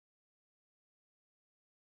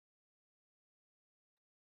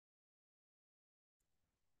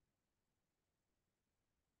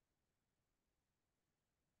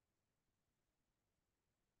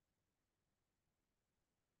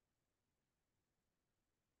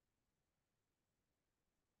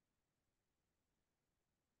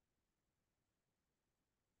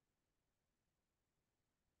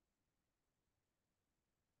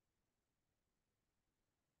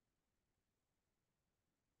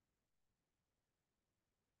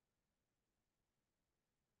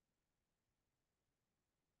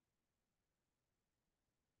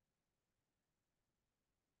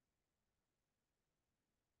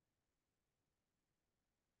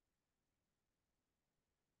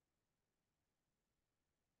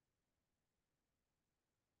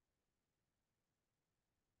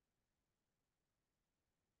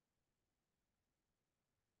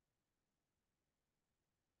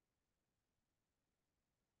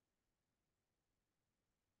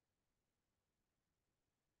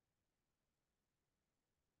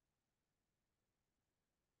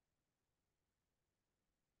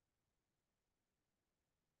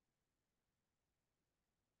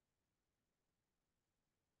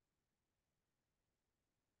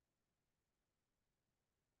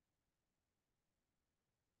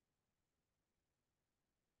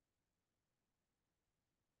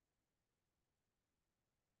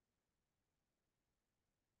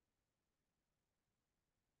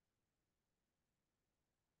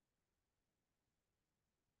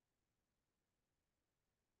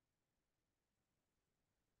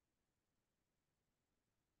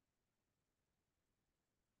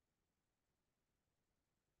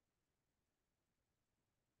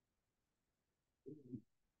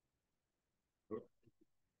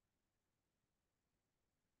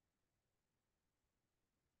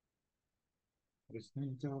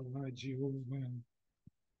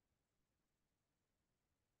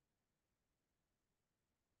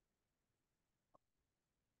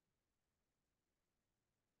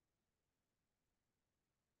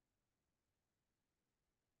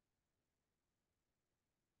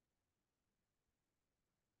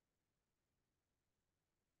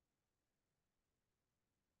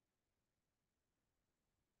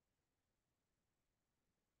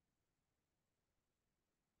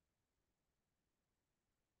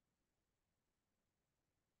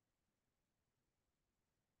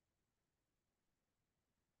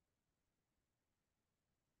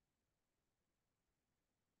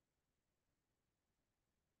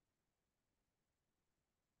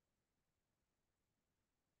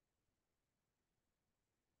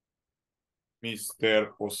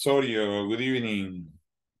Mr. Osorio, good evening.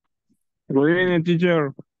 Good evening,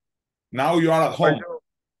 teacher. Now you are at Are home.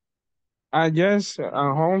 you? Yes, at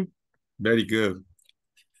home. Very good.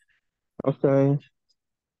 Okay.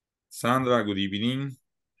 Sandra, good evening.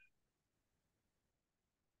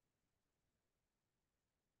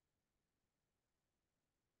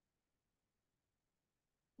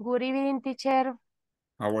 Good evening, teacher.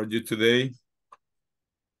 How are you today?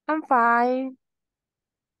 I'm fine.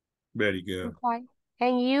 Very good. I'm fine.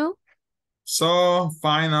 And you? So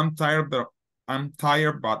fine, I'm tired,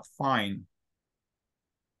 but fine.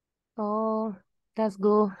 Oh, that's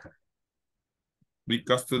good.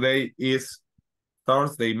 Because today is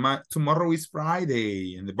Thursday, tomorrow is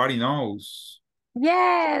Friday, and the body knows.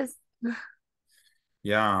 Yes.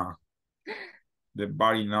 Yeah, the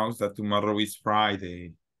body knows that tomorrow is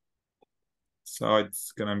Friday. So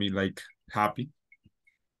it's gonna be like happy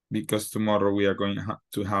because tomorrow we are going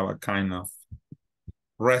to have a kind of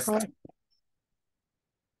rest. Oh,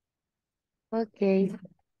 okay.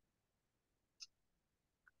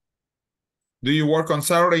 Do you work on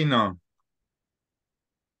Saturday? No.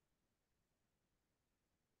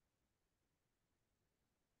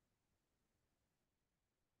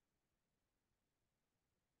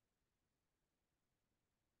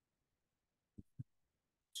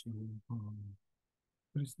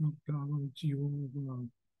 There's no God like Jehovah.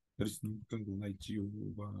 There's no God like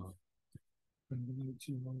Jehovah.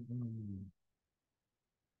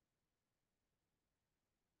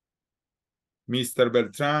 Mr.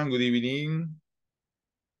 Bertrand, good evening.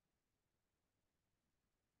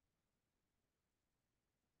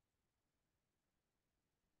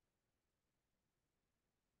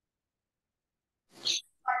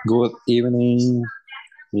 Good evening,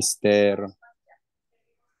 Mr.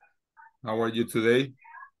 How are you today?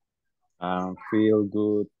 Feel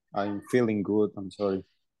good. I'm feeling good. I'm sorry.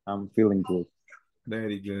 I'm feeling good.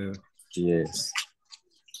 Very good. Yes.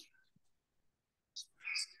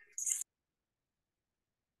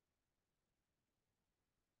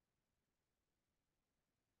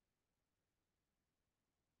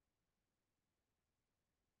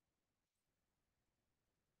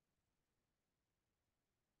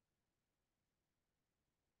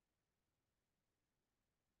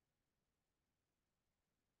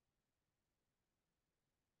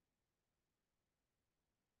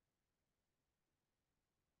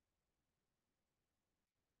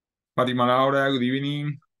 Fatima Laura, good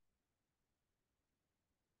evening.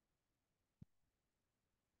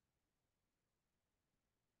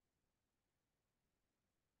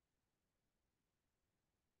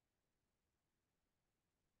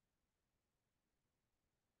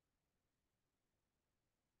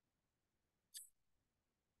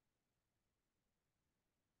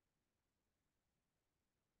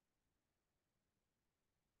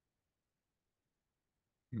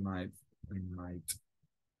 Might.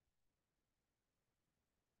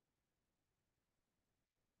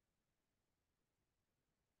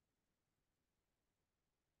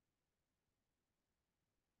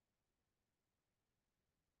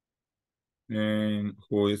 And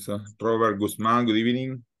who is Robert Guzman, good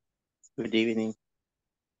evening. Good evening.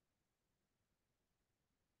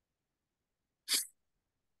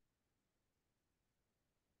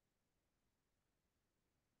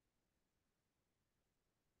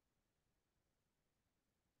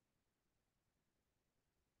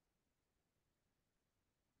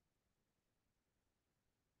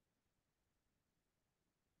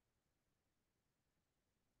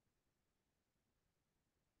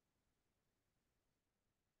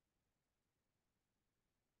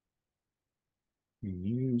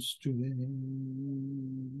 News today.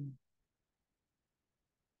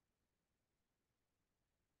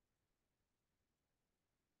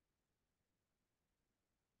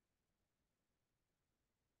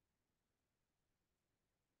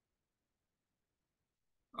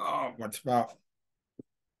 Oh, what's about?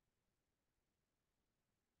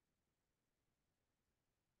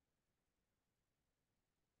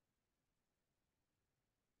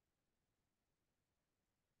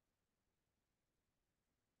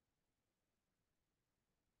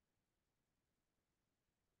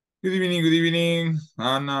 Good evening,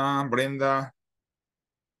 Anna, Brenda.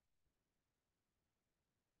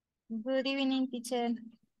 Good evening, teacher.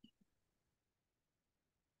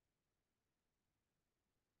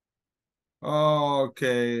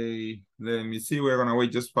 Okay, let me see. We're gonna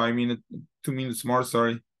wait just 5 minutes, 2 minutes more,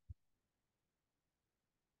 sorry.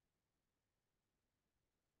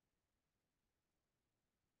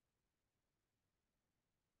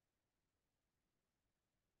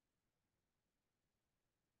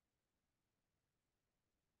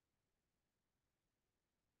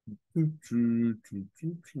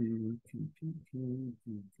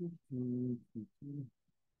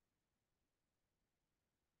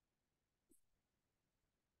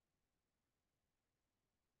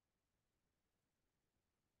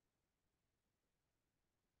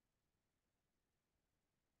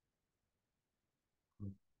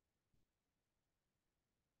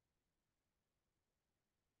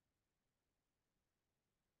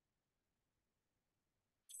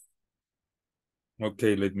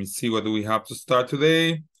 Okay, let me see. What do we have to start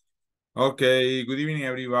today? Okay, good evening,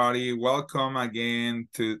 everybody. Welcome again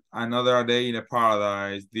to another day in the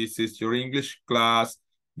paradise. This is your English class.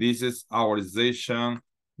 This is our session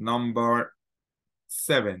number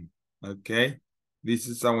 7. Okay, this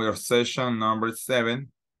is our session number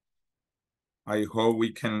 7. I hope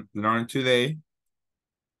we can learn today.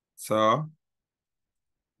 So,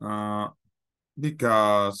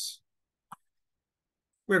 because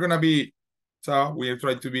we're gonna be, so we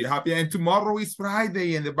try to be happy. And tomorrow is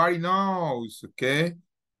Friday, and everybody knows. Okay.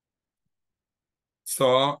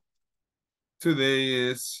 So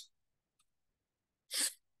today is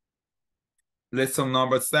lesson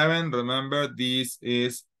number 7. Remember, this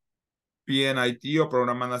is PNIT o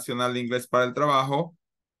Programa Nacional de Inglés para el Trabajo.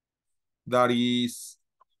 That is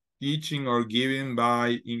teaching or given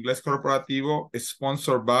by Inglés Corporativo,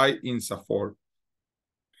 sponsored by INSAFOR.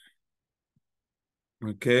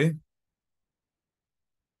 Okay.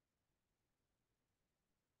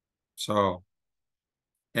 So,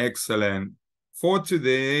 excellent. For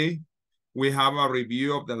today, we have a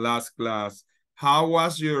review of the last class. How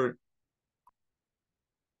was your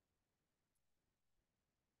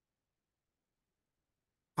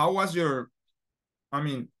how was your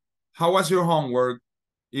homework?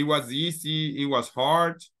 It was easy, it was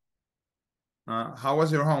hard. How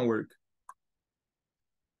was your homework?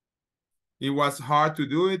 It was hard to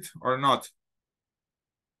do it or not?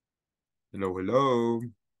 Hello, hello.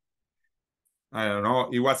 I don't know.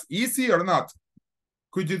 It was easy or not?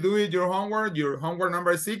 Could you do it, your homework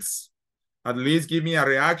number 6? At least give me a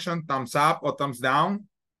reaction, thumbs up or thumbs down.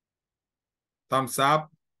 Thumbs up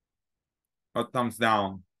or thumbs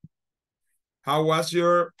down. How was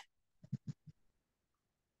your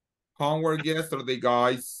homework yesterday,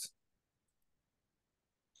 guys?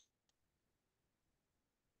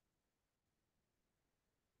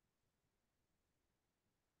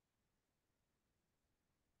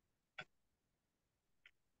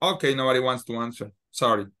 Okay, nobody wants to answer.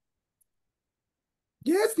 Sorry.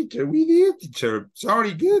 Yes, teacher, we did, teacher.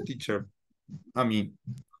 Sorry, good, teacher. I mean,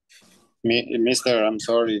 Mister, I'm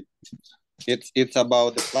sorry. It's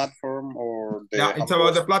about the platform or the yeah, it's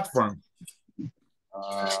about the platform.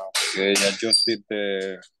 Okay, I just did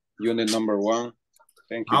the unit number 1.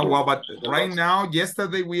 Thank you. Well, but right now,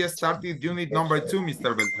 yesterday we started unit number 2,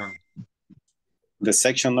 Mr. Beltran. The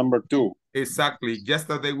section number 2. Exactly.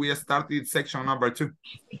 Yesterday we started section number 2.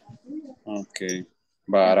 Okay.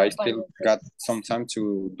 But I still got some time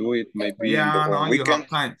to do it, maybe in the No, weekend. you have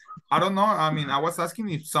time. I don't know. I mean, I was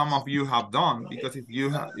asking if some of you have done, because if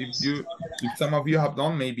some of you have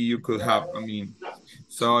done, maybe you could have. I mean,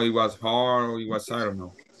 so it was hard or it was, I don't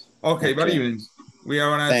know. Okay, but even we are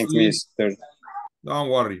gonna Thanks, see. Mister. Don't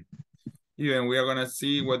worry. Even we are gonna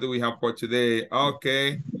see what do we have for today.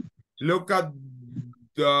 Okay. Look at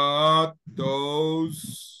those,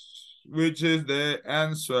 which is the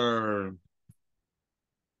answer.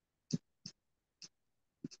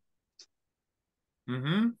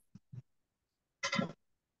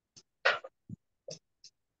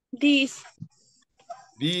 This.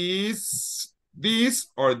 This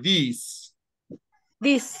or these?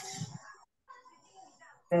 This.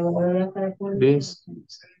 This.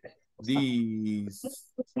 These.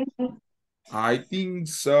 I think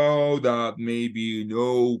so that maybe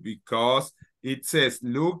no, because it says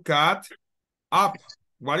look at up.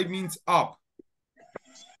 What it means up?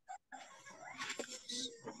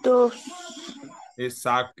 Those.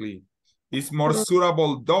 Exactly. It's more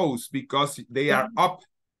suitable those because they are up.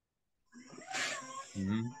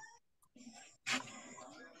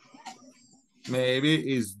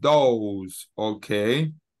 Maybe it's those.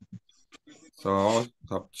 Okay. So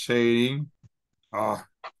stop shading.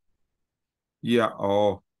 Yeah,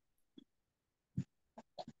 oh.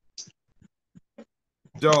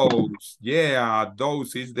 Those, yeah,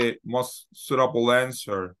 those is the most suitable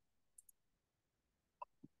answer.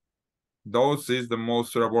 Those is the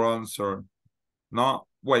most suitable answer. No,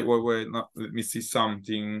 wait, no, let me see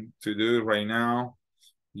something to do right now.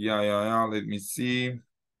 Yeah, let me see. I'm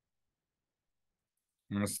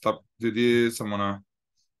gonna stop to this. I'm gonna,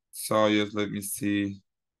 so just let me see.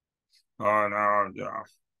 Oh no, yeah,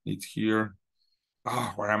 it's here.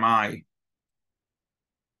 Oh, where am I?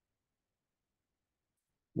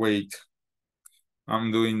 Wait, I'm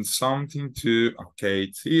doing something to, okay,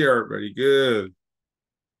 it's here, very good.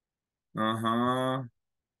 Uh-huh.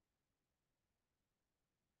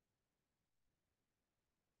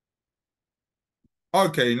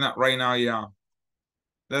 Okay, not right now, yeah.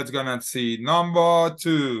 Let's gonna see number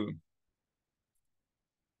 2.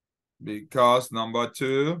 Because number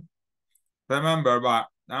 2, remember, but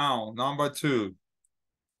now number 2.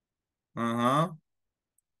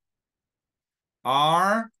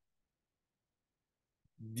 Are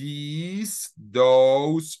these,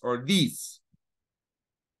 those, or these?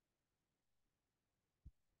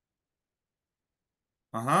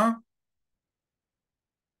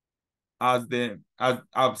 As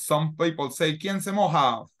some people say, ¿quién se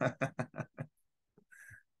moja?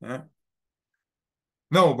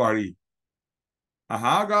 Nobody.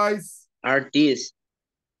 Guys. Are these?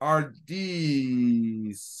 Are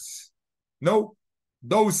these? No,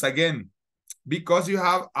 those again. Because you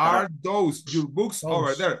have are those, your books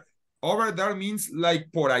over there. Over there means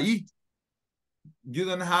like por ahí. You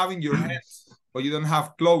don't have in your hands, or you don't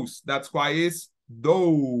have clothes. That's why it's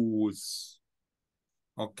those.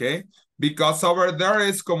 Okay? Because over there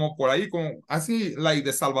is como por ahí, como así, like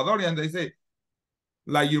the Salvadorian, they say,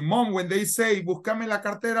 like your mom, when they say, búscame la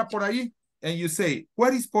cartera por ahí, and you say,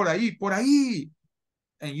 what is por ahí? Por ahí.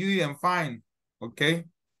 And you didn't find, okay?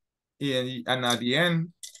 And at the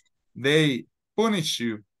end, they punish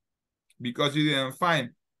you because you didn't find.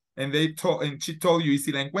 And she told you, y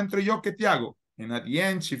si la encuentro yo, ¿qué te hago? And at the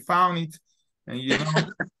end, she found it. And you know,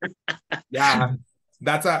 yeah,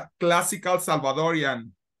 that's a classical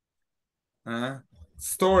Salvadorian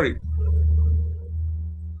story.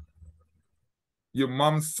 Your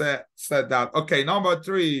mom said that. Okay, number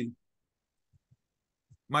 3.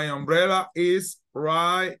 My umbrella is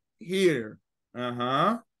right here.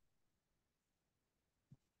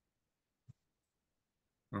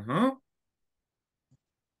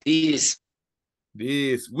 These.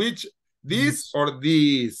 This. Which? This or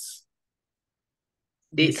these?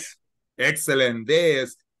 This. Excellent.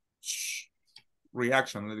 This. Shh.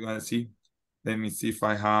 Reaction. Let's go and see. Let me see if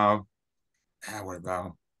I have. Where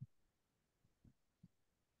about?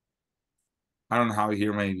 I don't have it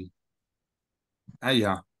here, maybe.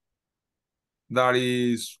 Yeah.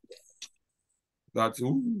 That's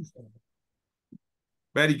ooh.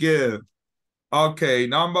 Very good. Okay,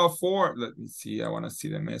 number 4. Let me see. I want to see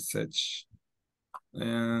the message.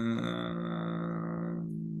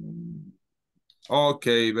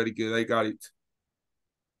 Okay, very good. I got it.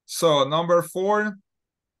 So number 4.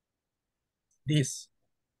 This.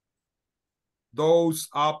 Those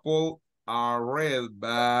apples are red,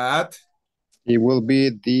 but It will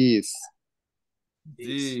be this.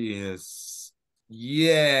 this.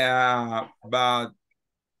 Yeah, but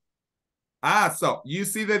so you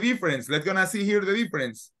see the difference. Let's gonna see here the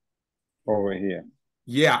difference. Over here.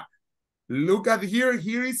 Yeah. Look at here.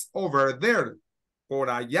 Here is over there. Por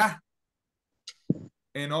allá.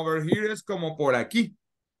 And over here is como por aquí.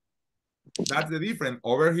 That's the difference.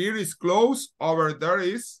 Over here is close. Over there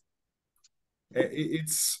is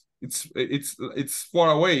it's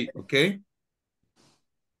far away. Okay.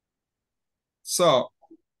 So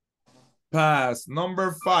pass.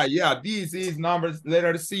 Number 5. Yeah, this is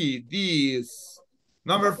letter C. This.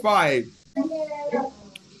 Number 5.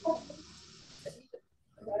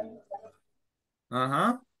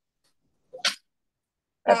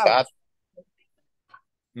 That.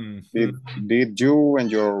 Mm-hmm. Did you and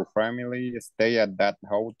your family stay at that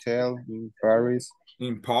hotel in Paris?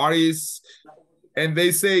 In Paris. And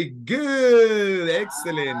they say, good,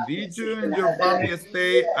 excellent. Did you and your family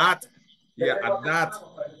stay at that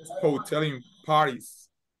hotel in Paris?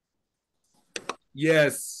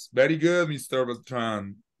 Yes, very good, Mr.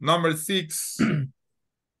 Beltran. Number 6.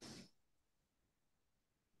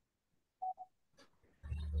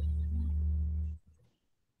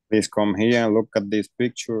 Please come here and look at this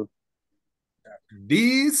picture.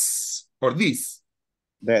 This or this?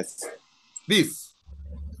 This. This.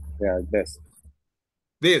 Yeah, this.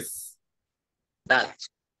 This. That.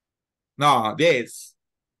 No, this.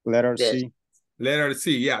 Letter This. C. Letter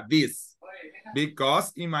C, yeah, this.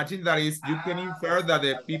 Because imagine that is, you can infer that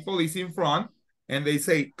the people is in front and they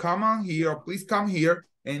say, come on here, or please come here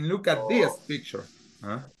and look at this picture.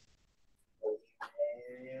 Huh?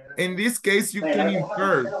 In this case, you can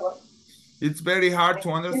infer. It's very hard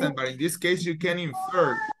to understand, but in this case, you can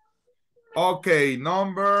infer. Okay,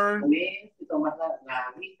 number.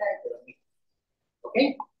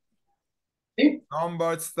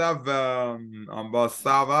 Number 7. Number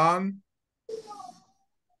 7.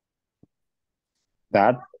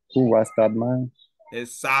 That, who was that man?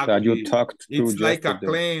 Exactly. That you talked to It's like a yesterday.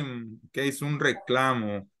 claim. Okay, es un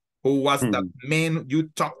reclamo. Who was that man you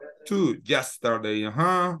talked to yesterday?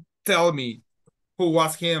 Tell me, who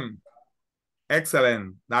was him?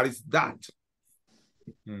 Excellent. That is that.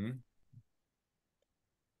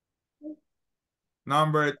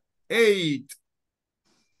 Number 8.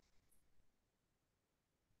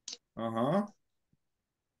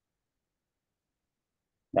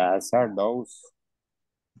 That's are those.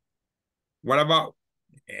 What about,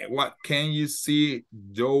 what can you see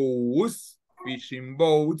those fishing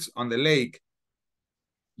boats on the lake?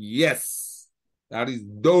 Yes, that is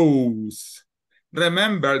those.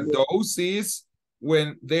 Remember, those is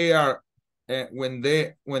when they are when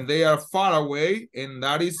they are far away, and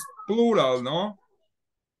that is plural, no?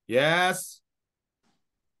 Yes.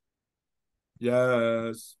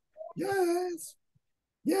 Yes. Yes.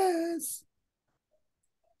 Yes.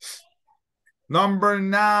 Number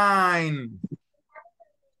 9.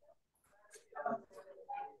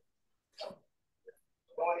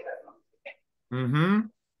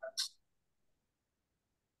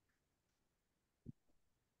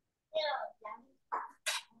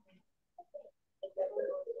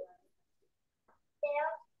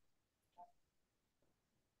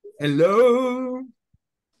 Hello.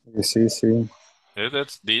 Sí.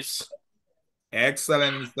 That's this.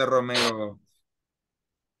 Excellent, Mr. Romero.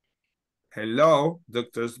 Hello,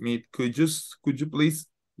 Dr. Smith. Could you please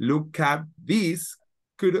look at this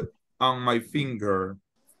on my finger?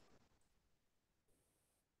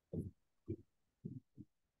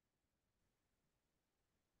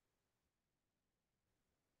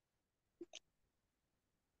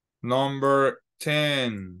 Number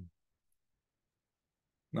 10.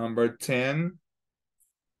 Number 10.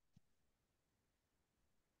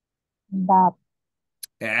 That.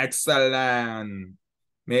 Excellent.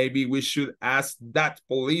 Maybe we should ask that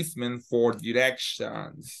policeman for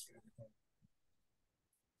directions.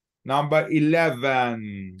 Number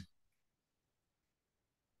 11.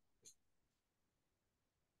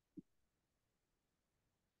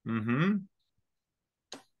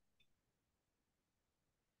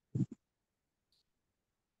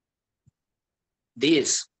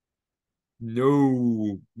 This.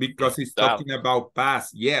 No, because he's That. talking about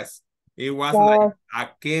past. Yes, it was like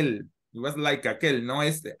aquel. It was like aquel, no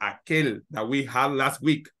aquel that we had last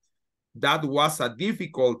week. That was a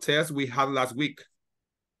difficult test we had last week.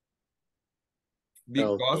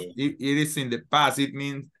 Because it is in the past. It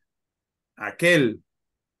means aquel.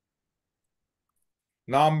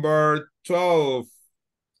 Number 12.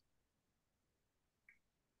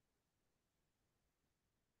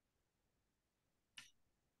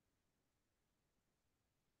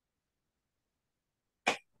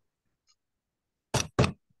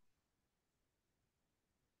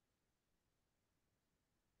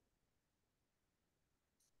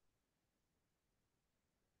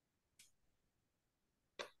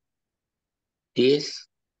 This.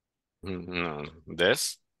 No,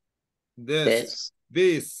 this. This.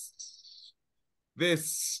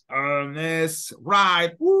 This. Ernest.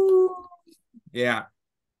 Right. Woo. Yeah.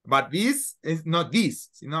 But this is not this.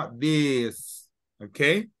 It's not this.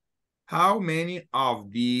 Okay. How many of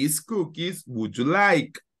these cookies would you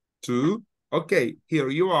like? 2. Okay, here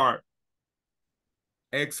you are.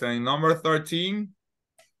 Excellent. Number 13.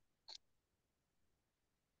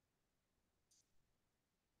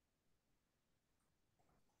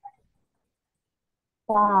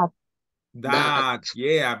 That,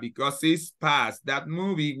 yeah, because it's past. That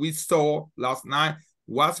movie we saw last night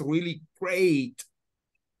was really great.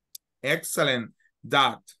 Excellent.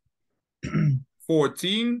 That.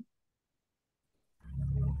 14.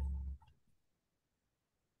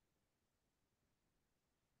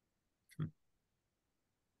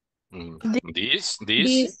 This.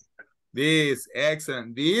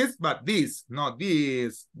 Excellent. This, but this, not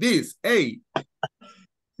this. This, A.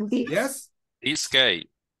 This. Yes? This K.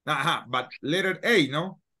 But letter A,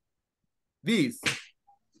 no? This.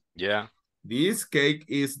 Yeah. This cake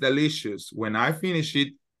is delicious. When I finish it,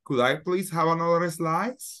 could I please have another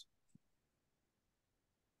slice?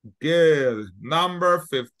 Good. Number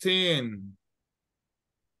 15.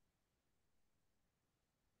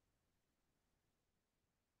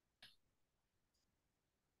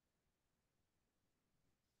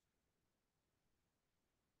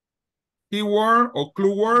 keyword or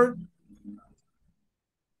clue word?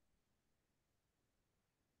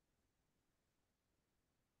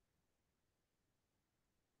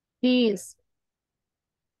 This.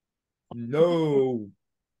 No.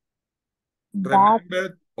 That.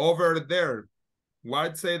 Remember over there.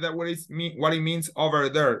 What say that what it means over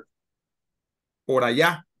there? Por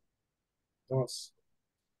allá. Dos.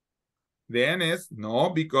 Then is no,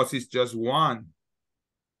 because it's just one.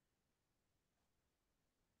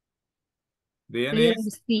 Then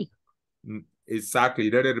is C. exactly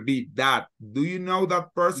letter B. That. Do you know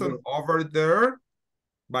that person over there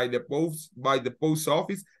by the post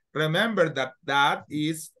office? Remember that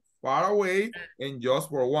is far away and just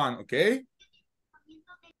for one, okay?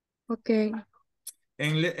 Okay.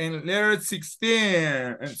 And letter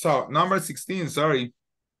 16, so number 16, sorry.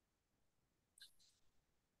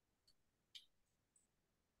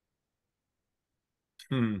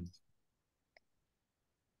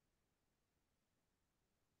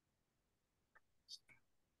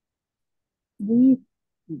 This.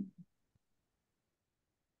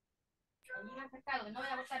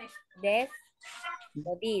 This.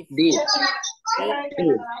 O this. This.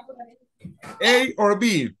 A or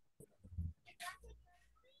B?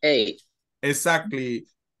 A. Exactly.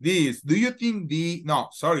 This. Do you think no,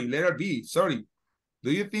 sorry, letter B, sorry.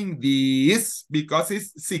 Do you think this, because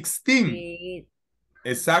it's 16? This.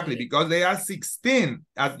 Exactly, because they are 16.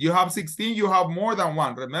 As you have 16, you have more than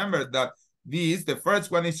one. Remember that this, the first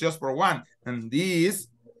one is just for one. And this,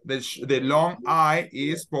 the long I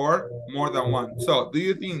is for more than one. So do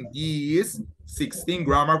you think these 16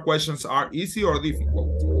 grammar questions are easy or difficult?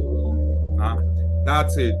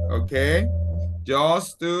 That's it, okay?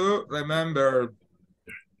 Just to remember.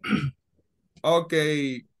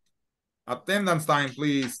 Okay, attendance time,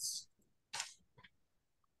 please.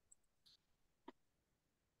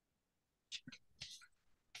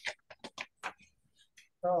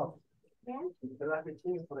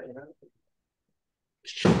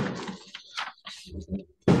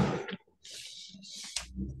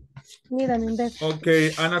 Mírame un beso.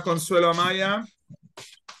 Okay, Ana Consuelo Amaya.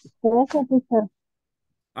 Present, teacher.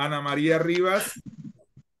 Ana María Rivas.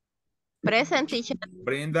 Present, teacher.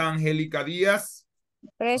 Brenda Angélica Díaz.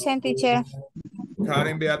 Present, teacher.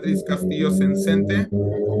 Karen Beatriz Castillo Sencente.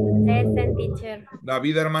 Present, teacher.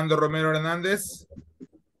 David Armando Romero Hernández.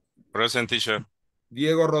 Present, teacher.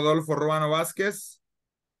 Diego Rodolfo Ruano Vázquez.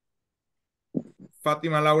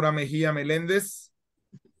 Fátima Laura Mejía Meléndez.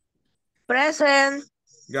 Present.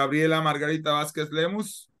 Gabriela Margarita Vázquez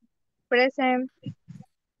Lemus. Present.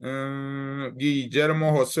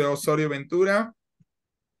 Guillermo José Osorio Ventura.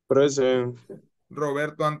 Present.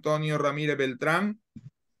 Roberto Antonio Ramírez Beltrán.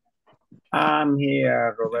 I'm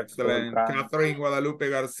here, Roberto Excellent. Beltrán. Catherine Guadalupe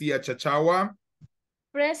García Chachagua.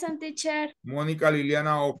 Present, teacher. Mónica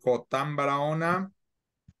Liliana Ocotán Barahona.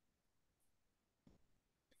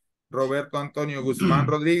 Roberto Antonio Guzmán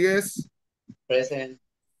Rodríguez. Present.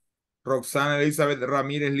 Roxana Elizabeth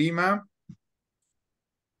Ramírez Lima.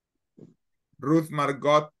 Ruth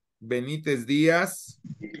Margot Benítez Díaz.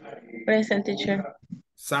 Present, teacher.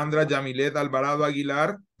 Sandra Yamilet Alvarado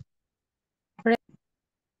Aguilar.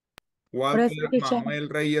 Walter Present, teacher. Manuel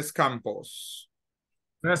Reyes Campos.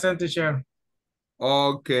 Present, teacher.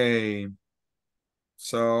 Okay.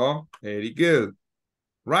 So, very good.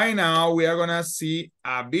 Right now, we are going to see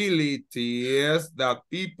abilities that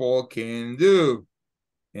people can do.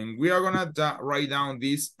 And we are going to write down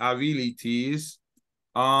these abilities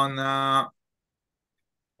on a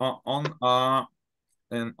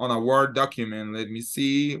Word document. Let me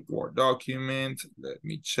see. Word document. Let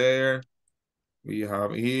me share. We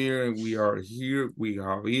have here. We are here. We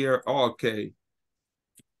have here. Okay.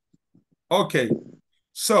 Okay.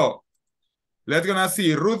 So, let's gonna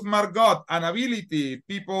see Ruth Margot, an ability.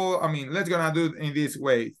 People, let's gonna do it in this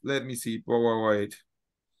way. Let me see. Wait.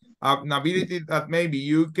 An ability that maybe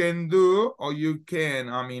you can do or you can.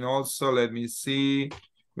 Also, let me see.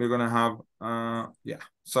 We're gonna have, yeah,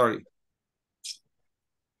 sorry.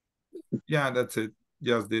 Yeah, that's it.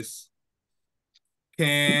 Just this.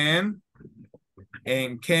 Can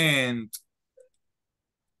and can't.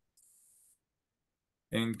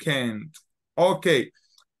 And can't. Okay.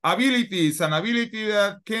 Abilities, an ability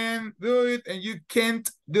that can do it and you can't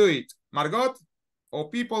do it. Margot? Or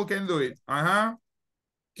people can do it.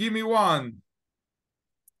 Give me one.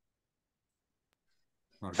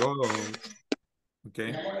 Margot.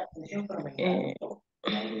 Okay.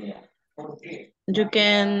 You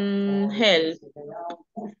can help.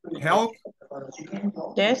 Help?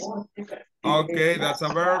 Yes. Okay, that's a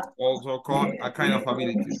verb, also called a kind of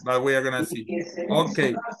ability, but we are gonna see.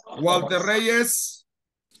 Okay, Walter Reyes.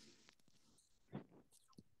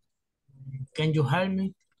 Can you help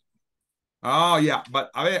me? Oh, yeah, but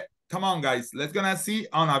a ver, come on, guys. Let's gonna see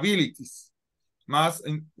on abilities. Más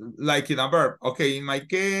like in a verb. Okay, in my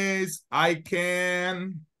case, I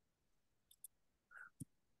can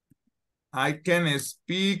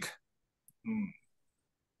speak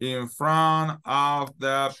in front of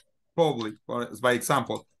the public, by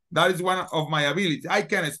example. That is one of my abilities. I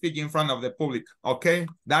can speak in front of the public, okay?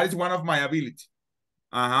 That is one of my ability.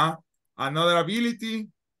 Another ability,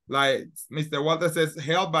 like Mr. Walter says,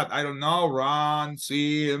 help, but I don't know, run,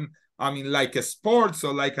 swim. I mean, like a sport,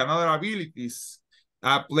 so like another abilities.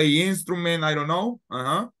 Play instrument, I don't know.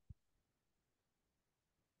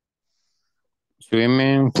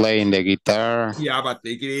 Swimming, playing the guitar. Yeah, but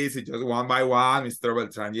take it easy, just one by one, Mr.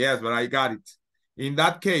 Beltran. Yes, but I got it. In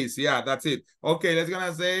that case, yeah, that's it. Okay, let's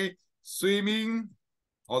gonna say swimming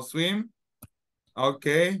or swim.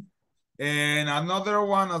 Okay. And another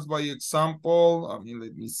one as by example, I mean,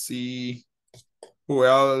 let me see who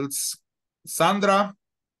else. Sandra.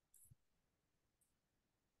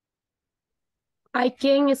 I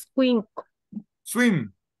can swim.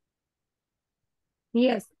 Swim.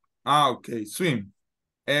 Yes. Okay, swim.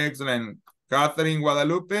 Excellent. Catherine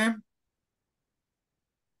Guadalupe.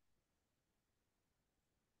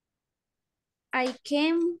 I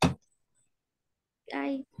can.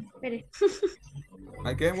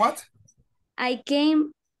 Again, what? I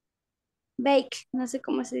can bake. No sé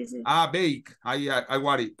cómo se dice. Bake. I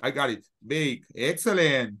got it. I got it. Bake.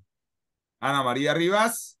 Excellent. Ana María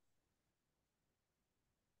Rivas.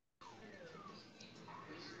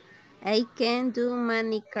 I can do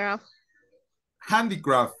Minecraft.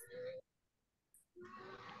 Handicraft.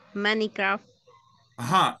 Minecraft.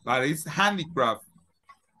 That is handicraft.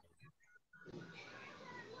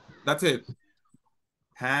 That's it.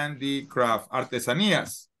 Handicraft.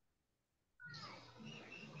 Artesanías.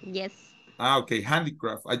 Yes. Okay,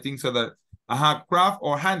 handicraft. I think so that, craft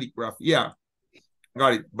or handicraft. Yeah,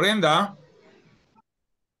 got it. Brenda.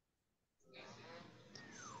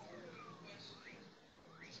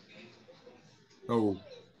 Oh.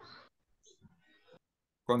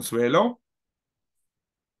 Consuelo.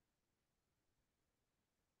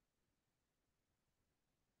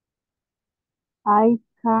 I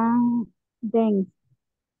can dance.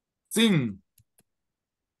 Sing.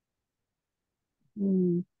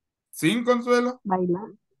 Mm, Sing, Consuelo.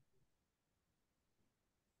 bailar.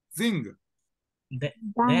 Sing.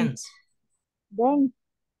 Dance. Dance.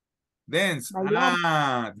 Dance.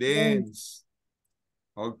 Bailar. Dance.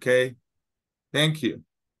 Okay. Thank you.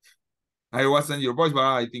 I wasn't your voice, but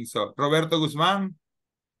I think so. Roberto Guzman.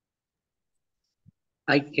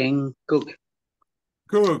 I can cook.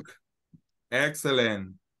 Cook.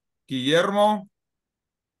 Excellent. Guillermo.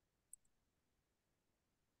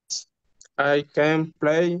 I can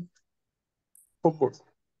play football.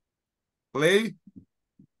 Play.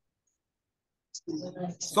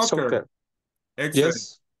 Soccer. Excellent.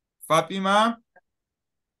 Yes. Fatima.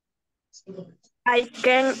 I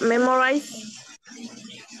can memorize.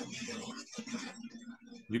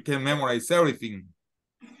 You can memorize everything.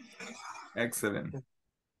 Excellent.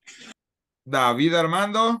 David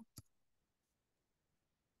Armando.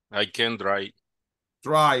 I can drive.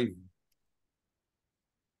 Drive.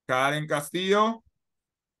 Karen Castillo.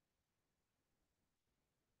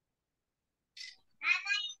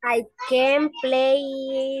 I can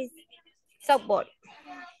play softball.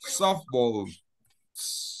 Softball.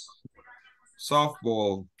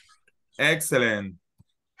 Softball. Excellent.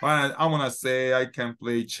 Well, I'm gonna say I can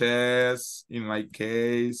play chess in my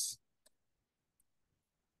case.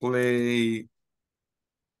 Play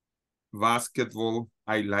basketball.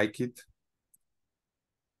 I like it.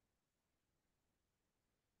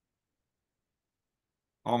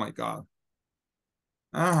 Oh my God.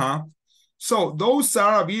 So those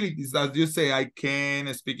are abilities that you say, I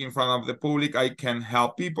can speak in front of the public, I can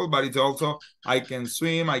help people, but it's also, I can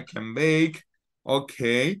swim, I can bake.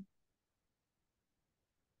 Okay.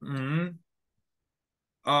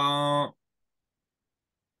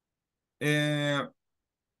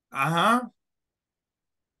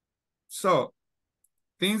 So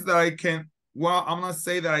things that I can, well, I'm gonna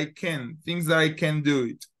say that I can, things that I can do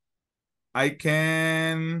it. I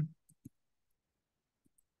can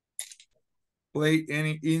play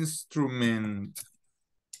any instrument.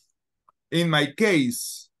 In my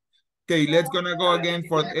case, okay, let's gonna go again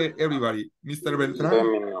for everybody. Mr. Beltran.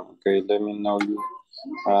 Let me know you.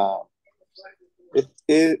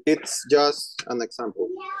 It's just an example.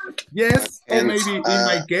 Yes, and maybe in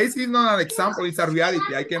my case, it's not an example, it's a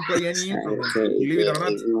reality. I can play any instrument, believe it or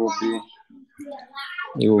not.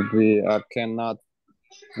 It will be, I cannot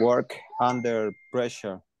work under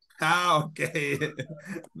pressure. Okay.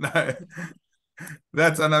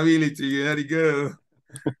 That's an ability. Very good.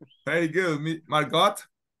 Very good. Margot?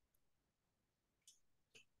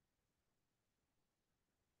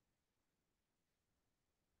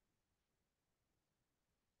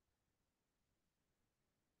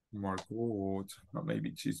 Margot. Or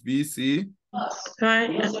maybe she's busy. Hi.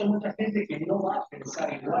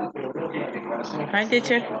 Hi,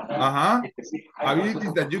 teacher. Uh-huh.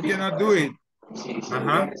 Abilities that you cannot do it.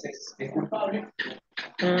 Uh-huh.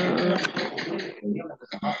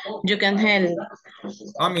 You can help.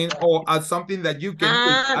 I mean, or as something that you can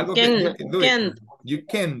do. Algo que you can do it. Can. You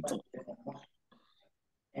can't.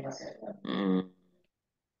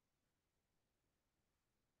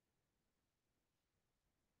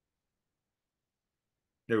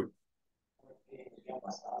 No.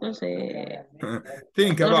 No sé.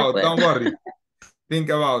 Think No about, recuerdo. don't worry. Think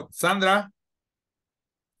about. Sandra?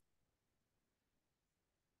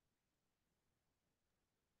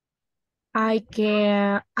 I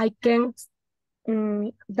can dance.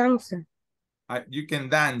 You can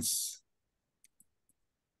dance.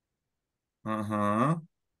 Uh-huh.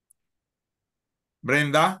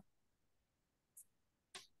 Brenda?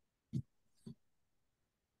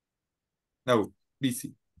 No,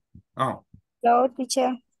 busy. Oh, Hello,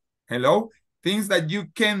 teacher. hello? Things that you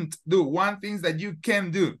can't do. One things that you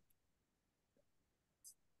can do.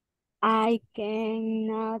 I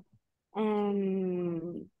cannot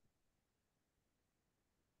um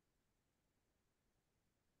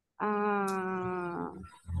ah,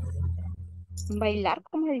 bailar,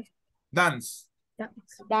 ¿cómo se dice? Dance.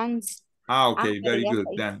 Dance. Ah, okay, pero very ya good.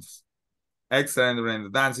 estoy. Dance. Excellent, Brenda.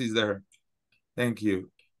 Dance is there. Thank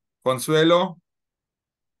you. Consuelo?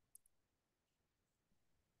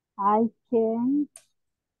 I can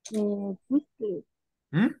whistle.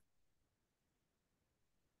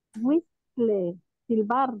 Whistle.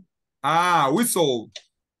 Silbar. Ah, whistle.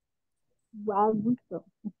 Whistle.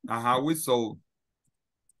 Whistle.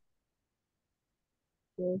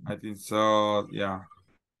 Yes. I think so, yeah.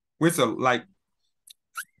 Whistle, like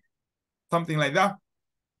something like that.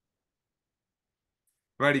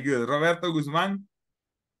 Very good. Roberto Guzman?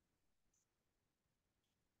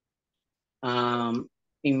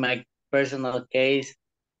 In my personal case,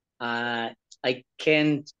 I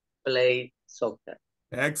can't play soccer.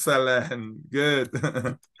 Excellent. Good.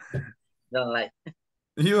 Don't like.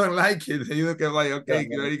 You don't like it. You look at like, okay, Don't like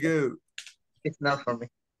very it. good. It's not for me.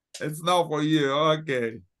 It's not for you.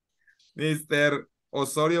 Okay. Mr.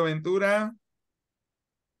 Osorio Ventura?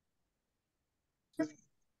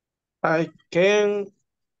 I can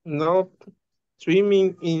not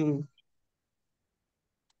swimming in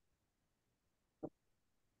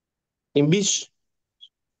beach.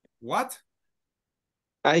 What?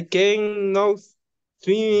 I can not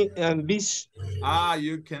swim in beach. Ah,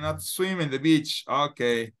 you cannot swim in the beach.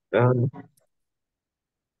 Okay.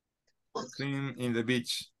 Swim in the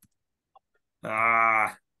beach.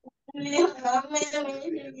 Ah.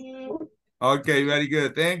 Okay, very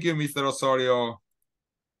good. Thank you, Mr. Osorio.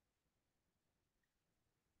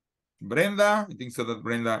 Brenda? I think so that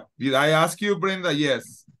Brenda. Did I ask you, Brenda?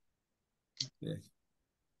 Yes. Yes.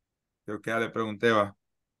 Creo que ya le pregunté, va.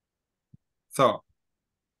 So.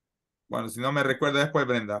 Bueno, si no me recuerda después,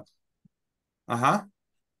 Brenda. Ajá.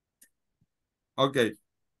 Ok.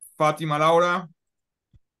 Fátima Laura.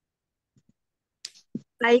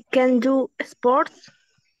 I can do sports.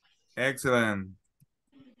 Excellent.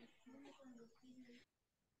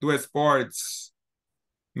 Do sports.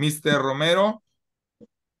 Mr. Romero.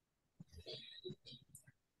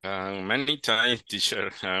 Many times, teacher,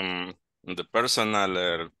 the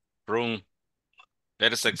personal room,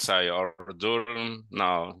 exercise or during,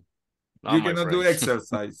 no, You my cannot do friend.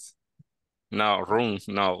 exercise. No, room,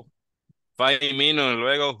 no. 5 minutes,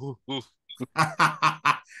 luego,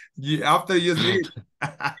 After you sleep.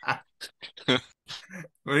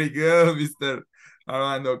 Very good, Mr.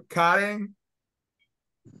 Armando. Karen.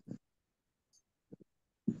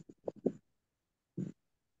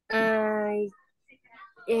 I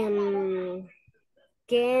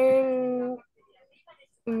can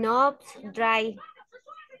not drive.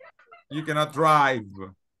 You cannot drive.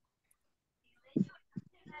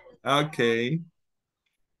 Okay.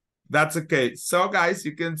 That's okay. So guys,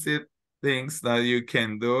 you can see things that you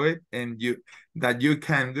can do it and you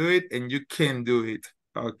can do it and you can do it.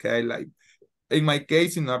 Okay, like in my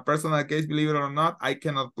case, in a personal case, believe it or not, I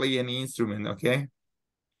cannot play any instrument, okay?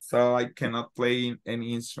 So I cannot play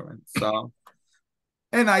any instrument. So,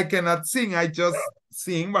 and I cannot sing. I just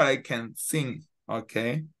sing, but I can't sing,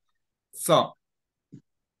 okay? So,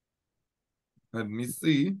 let me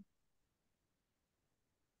see.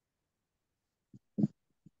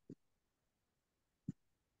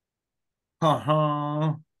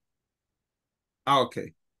 Okay.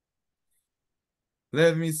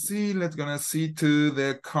 Let me see. Let's gonna see to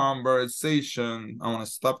the conversation. I want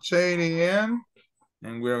to stop chatting in,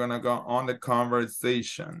 and we're gonna go on the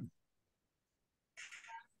conversation.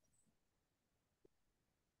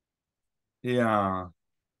 Yeah.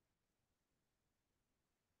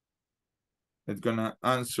 It's gonna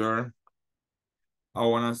answer. I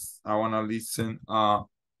wanna listen. I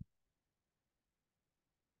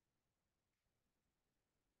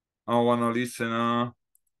wanna listen.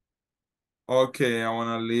 Okay, I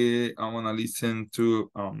wanna listen to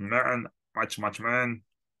man, much man.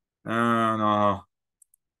 And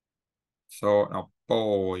so now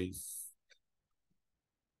boys.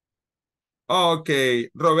 Okay,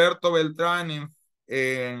 Roberto Beltrán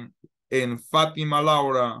and Fatima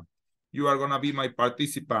Laura, you are gonna be my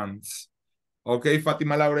participants. Okay,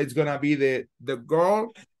 Fatima Laura is gonna be the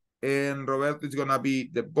girl, and Roberto is gonna be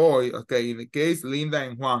the boy. Okay, in the case, Linda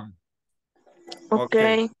and Juan.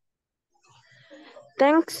 Okay.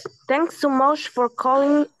 Thanks so much for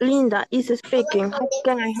calling. Linda is speaking. How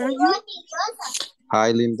can I help you?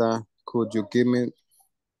 Hi, Linda. Could you give me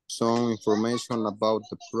some information about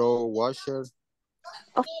the Pro washer?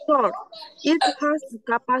 Of course, it has a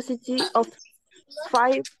capacity of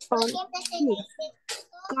 5.6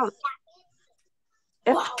 got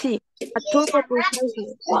FT, a turbo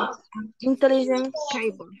processor, and an intelligent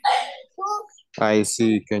cable. I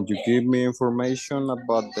see. Can you give me information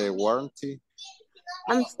about the warranty?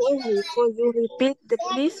 I'm sorry, could you repeat the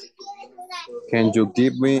please? Can you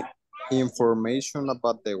give me information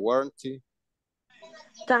about the warranty?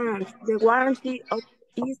 Thanks. The warranty of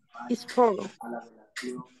it is for.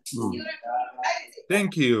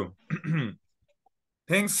 Thank you.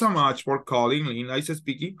 Thanks so much for calling. Linda is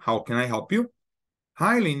speaking. How can I help you?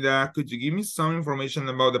 Hi, Linda. Could you give me some information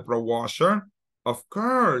about the Pro washer? Of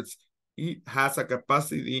course. It has a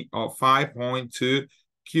capacity of 5.2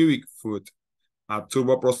 cubic foot, a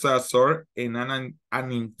turbo processor, and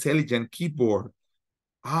an intelligent keyboard.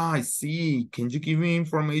 Ah, I see. Can you give me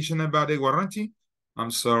information about the warranty?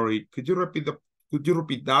 I'm sorry. Could you repeat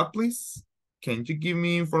that, please? Can you give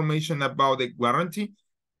me information about the warranty?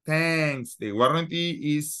 Thanks. The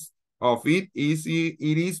warranty is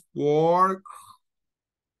for,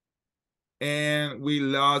 and we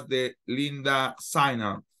lost the Linda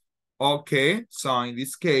sign-up. Okay, so in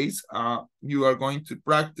this case, you are going to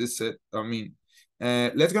practice it.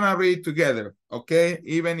 Let's gonna read it together, okay?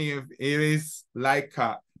 Even if it is like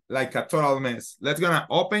a total mess. Let's gonna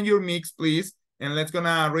open your mix, please, and let's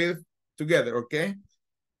gonna read together, okay?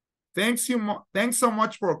 Thanks so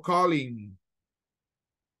much for calling.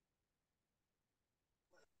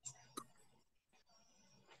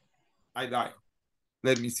 I died.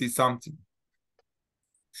 Let me see something.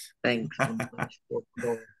 Thanks so much for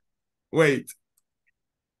calling. Wait.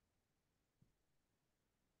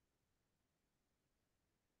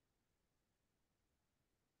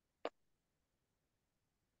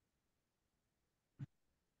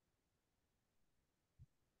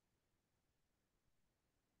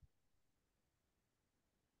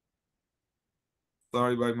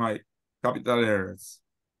 Sorry by my capital errors.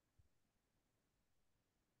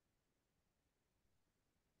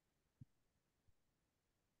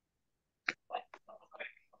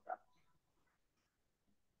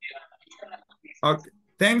 Okay.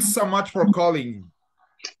 Thanks so much for calling.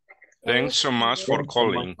 Thanks so much for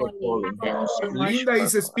calling. Linda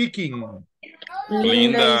is speaking.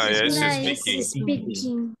 Linda is Linda speaking. is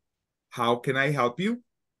speaking. How can I help you?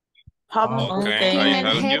 How Can can I I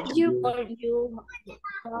help help you? you?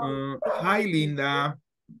 Hi, Linda.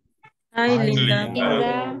 Hi, Linda.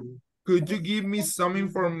 Linda, Could you give me some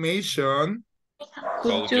information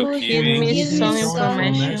Could you you give give me give me some some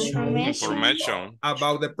information information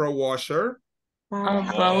about the Pro washer?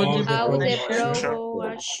 about the about the washer? Pro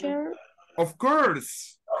washer? Of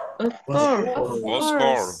course. Of course, Of Of course,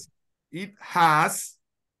 course. It has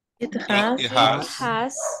it It has it has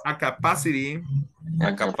has a capacity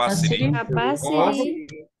a capacity of capacity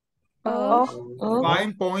of of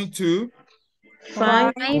 5.2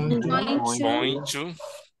 5.2 point two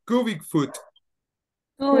cubic foot,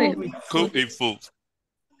 cubic foot,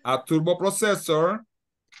 a turbo processor,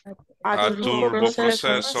 a turbo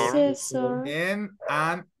processor, processor, and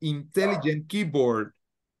an intelligent keyboard.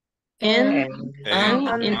 and and an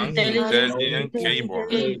an intelligent intelligent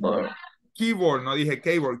keyboard. Keyboard, no dije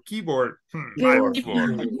keyboard, keyboard. Mal.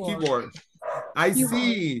 Keyboard. Keyboard. I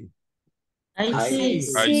see. I I see.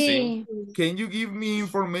 I see. see. Can you give me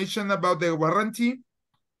information about the warranty?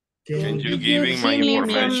 Can you Did give you me my give me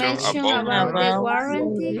information information about about the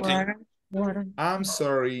warranty? I'm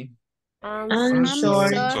sorry. I'm I'm I'm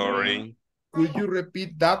sorry. sorry? sorry. Could you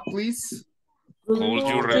repeat that, please? Could you Could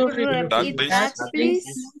you repeat that, repeat please? that, please?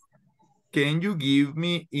 Can you give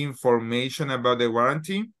me information about the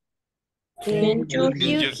warranty? Can Could you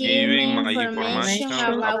you You give me my information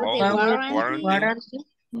about the about warranty?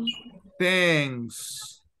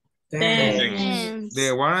 Thanks. Thanks.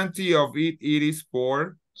 The warranty of it is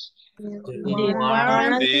for The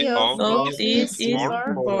warranty of this is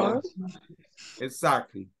for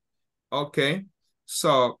exactly. Okay.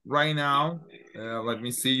 So right now, let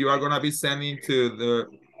me see. You are gonna be sending to the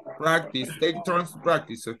practice. Take turns to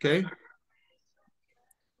practice. Okay.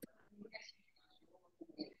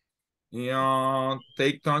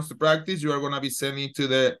 Take turns to practice. You are gonna be sending to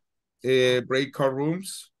the breakout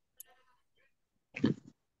rooms.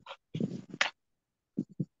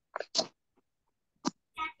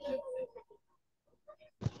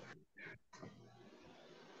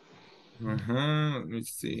 Let me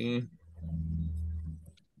see.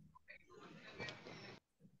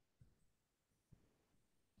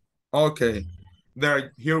 Okay,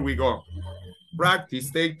 here we go. Practice,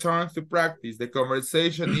 take turns to practice. The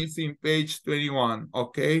conversation is in page 21,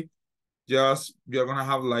 okay? You're gonna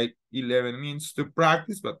have like 11 minutes to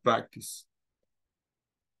practice, but practice.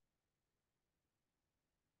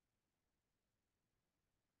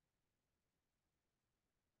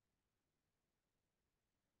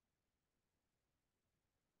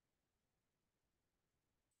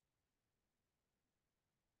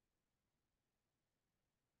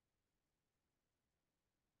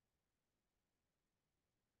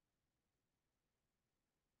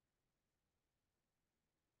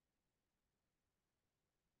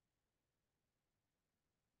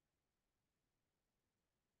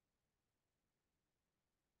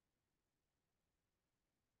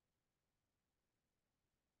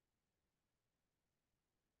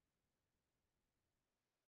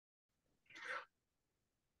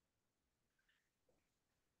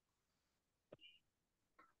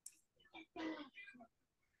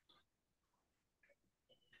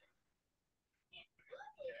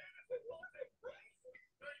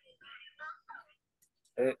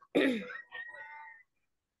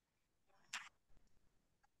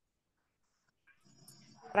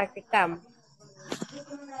 Practicamos.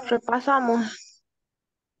 Repasamos.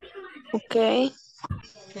 Ok.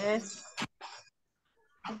 Yes.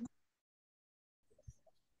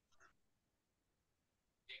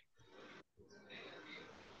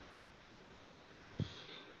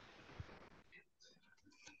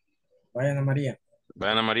 Vaya Ana María.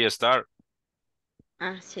 Ana María, start.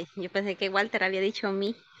 Ah, sí, yo pensé que Walter había dicho a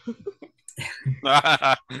mí.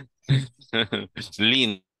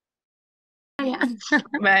 Lynn.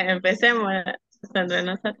 Vaya, empecemos entre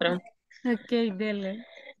nosotros. Ok, dele.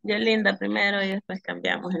 Yo Linda primero y después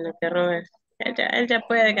cambiamos en lo que Robert. Él ya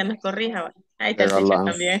puede que nos corrija. Va. Ahí está el teacher Galán.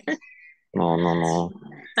 también. No.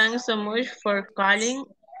 Thanks so much for calling.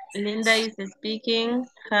 Linda is speaking.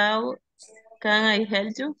 How can I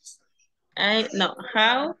help you?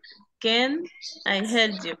 How can I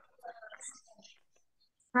help you?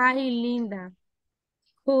 Hi, Linda.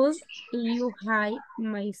 Could you hide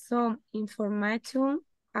my some information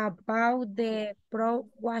about the pro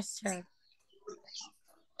washer?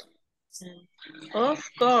 Of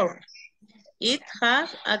course. It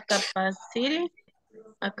has a capacity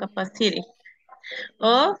of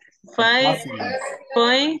 5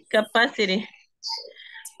 point capacity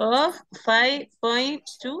of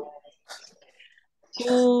 5.2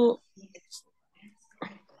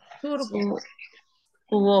 Turbo.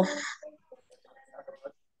 of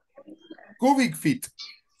Cubic feet.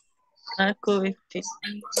 cubic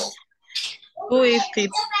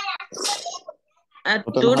feet. A No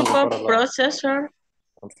te enojes, turbo para la- processor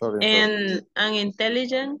I'm sorry. and an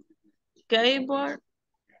intelligent keyboard.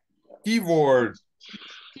 Keyboard.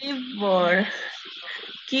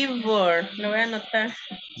 Lo voy a anotar.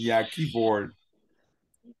 Yeah, keyboard.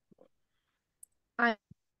 I-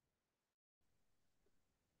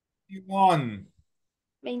 21.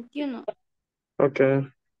 21. Okay.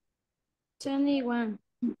 21.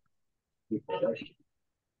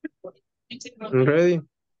 I'm ready.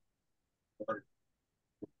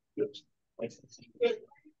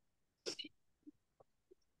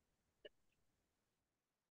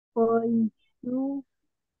 Going to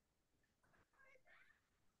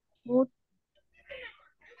put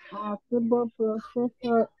a turbo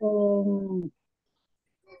processor and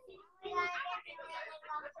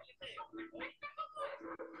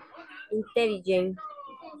Intelligent.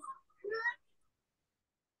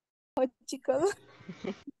 chicos.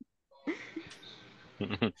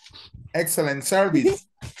 Excellent service.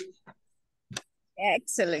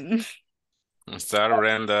 Excellent. Start,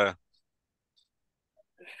 Brenda.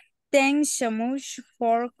 Thanks so much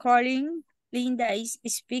for calling. Linda is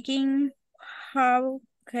speaking. How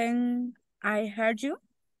can I help you?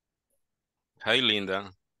 Hi,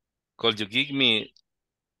 Linda. Could you give me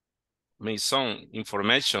some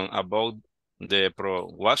information about the Pro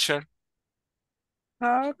Washer?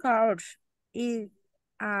 Our course is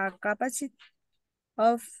a capacity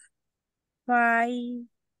of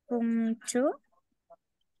 5.2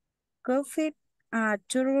 could fit a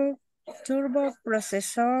turbo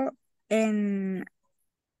processor and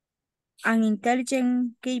an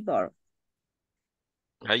intelligent keyboard.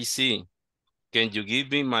 I see. Can you give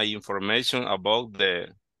me my information about the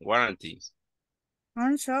warranty?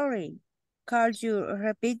 I'm sorry. Could you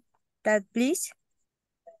repeat that, please?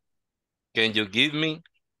 Can you give me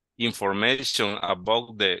information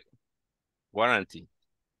about the warranty?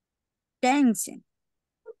 Thanks.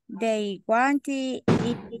 The warranty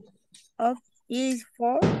of is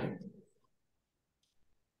for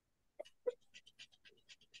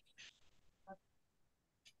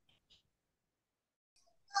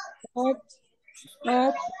of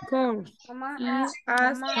course is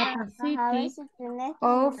as capacity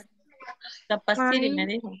of Capacity me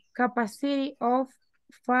dijo. capacity of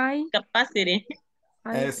 5. Capacity.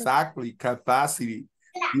 Exactly, capacity.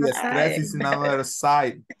 The stress Ay, is in another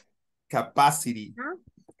side. Capacity.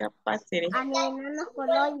 capacity.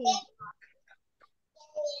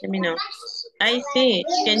 Let me know. I see.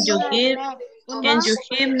 Can you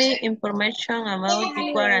give me information about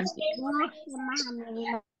the warranty?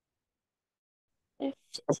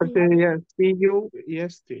 Sería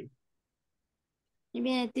CUEST. Y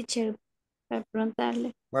viene teacher para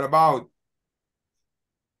preguntarle. What about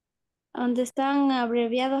 ¿Dónde están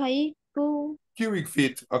abreviados ahí? cubic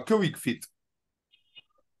feet or cubic feet?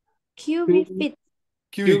 Cubic feet.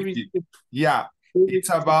 Cubic feet. Yeah, it's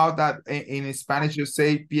about that in Spanish you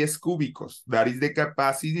say pies cúbicos. That is the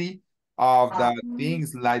capacity of the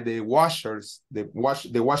things like the washers, the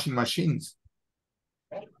washing machines.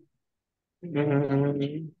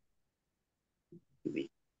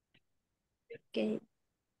 Okay.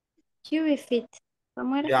 Cubic feet.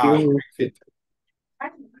 ¿Cómo era? Yeah, cubic feet.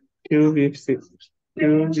 Cubic feet.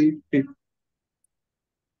 Cubic feet. Cubic feet.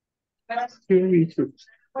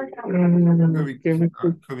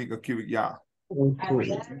 Cubic, yeah.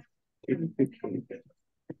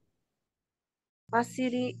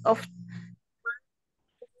 Capacity of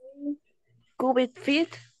cubic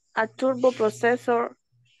feet, a turbo processor,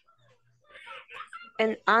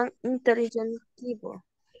 and an intelligent keyboard.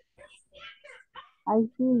 I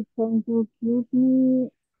see. Can you give me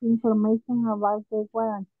information about the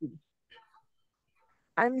warranty?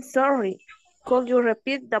 I'm sorry. Could you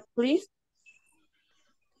repeat that, please?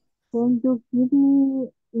 Can you give me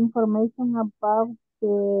information about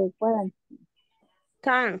the warranty?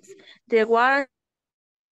 Thanks. The warranty.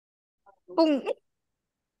 ¡Pum!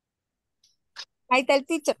 Ahí está el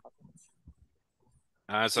teacher.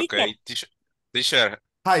 That's okay. Teacher,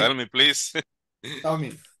 Hi, tell me, please. tell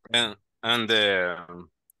me. And the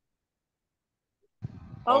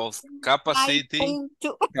Oh, of capacity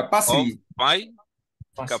 5.2. of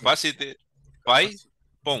Capacity.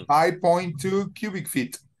 5.2 cubic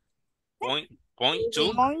feet. point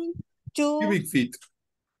two Cubic feet.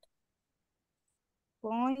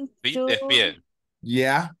 feet es pie.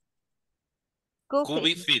 Yeah,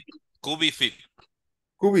 Cubic feet. cubic feet.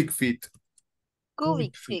 Cubic feet.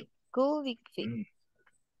 Cubic feet. Cubic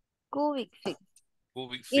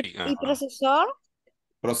feet. ¿Y procesor?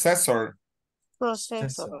 Processor.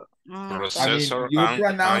 Processor. I mean, Processor you and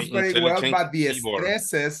pronounce an very well, intelligent but the keyboard.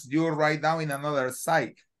 stresses you write down in another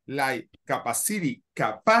side, like capacity,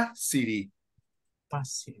 capacity.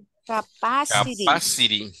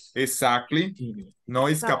 Capacity. Exactly. No,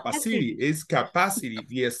 it's capacity, it's capacity.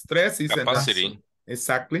 The stress is in Capacity.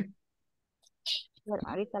 Exactly. Bueno,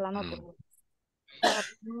 ahorita la Mm. anoto.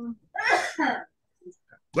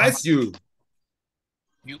 Bless you.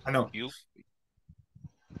 You, I know. you.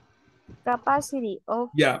 Capacity of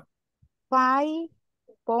Yeah,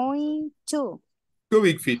 5.2.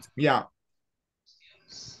 cubic feet. Yeah.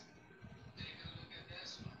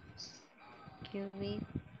 Cubic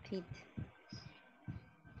feet.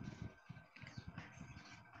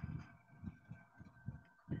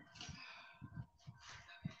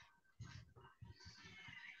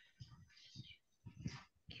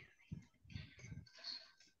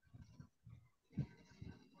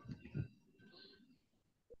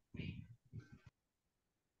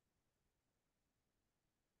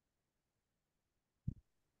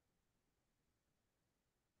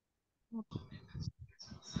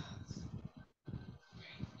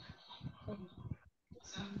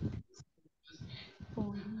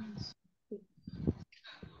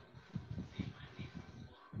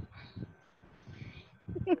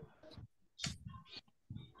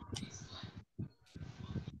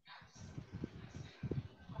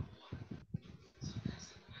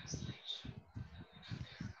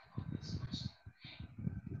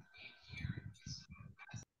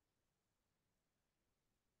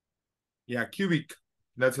 Yeah, cubic.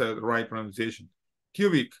 That's the right pronunciation.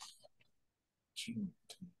 Cubic.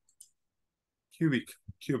 Cubic.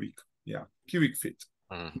 Yeah, cubic feet.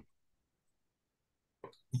 Va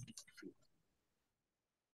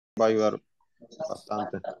a ayudar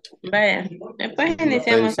bastante. Vaya, después Lo está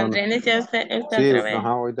iniciamos, usando. Andrea. Inicia usted Sí, otra vez.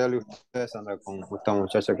 ajá, hoy dale usted, Sandra, con esta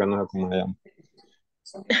muchacha que no sé cómo se llama.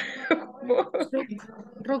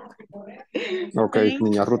 Rook. Ok,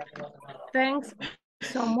 niña Ruth. Thanks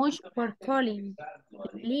so much for calling.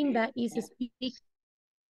 Linda is speaking.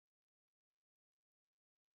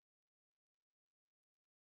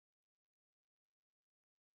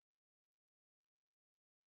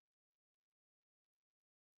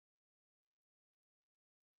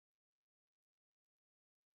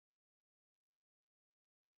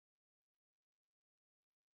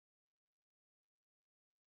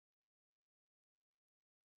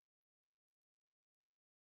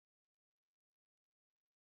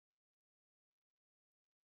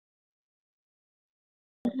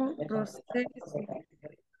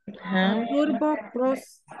 Turbo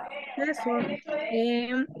processor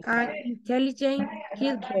and an intelligent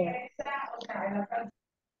keyboard.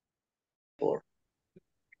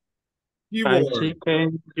 Keyboard.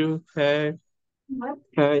 Can you have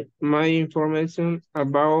my information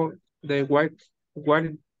about the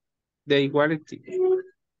quality?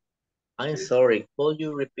 I'm sorry, could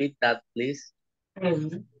you repeat that, please?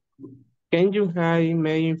 Can you have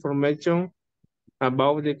my information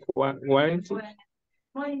about the quality? Thanks. What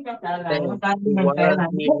are you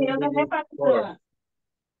looking for?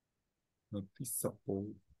 Noticeable.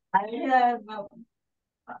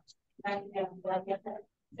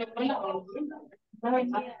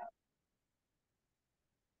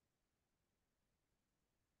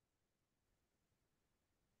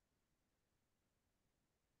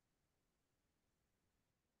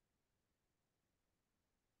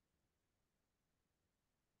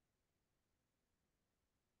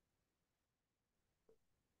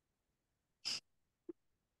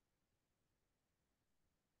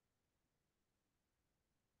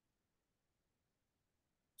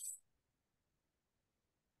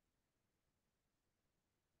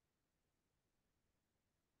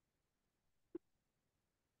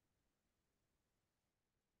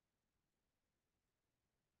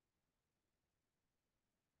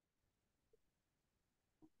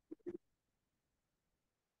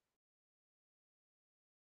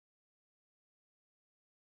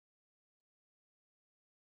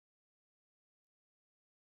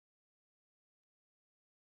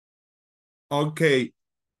 Okay,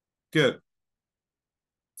 good.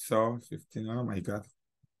 So 15, oh my God.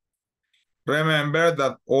 Remember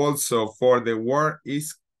that also for the word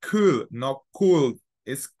is cool, not cool,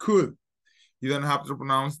 it's cool. You don't have to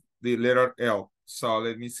pronounce the letter L. So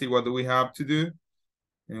let me see what do we have to do.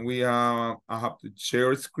 And I have to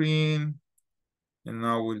share screen. And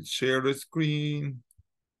now we'll share the screen.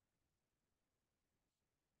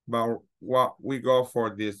 But what we go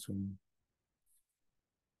for this one.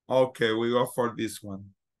 Okay, we go for this one.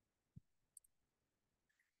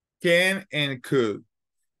 Can and could.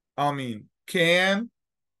 I mean, can,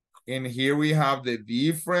 and here we have the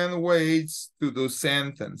different ways to do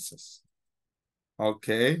sentences.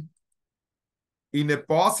 Okay. In the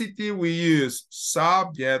positive, we use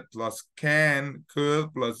subject plus can,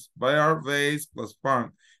 could, plus verb base, plus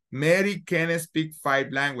form. Mary can speak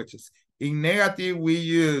 5 languages. In negative, we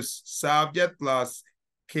use subject plus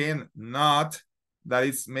can not, that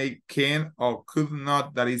is make can, or could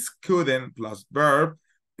not, that is couldn't, plus verb,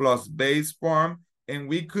 plus base form. And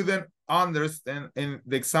we couldn't understand, and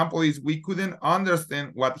the example is we couldn't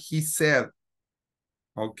understand what he said.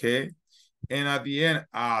 Okay. And at the end,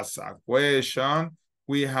 as a question,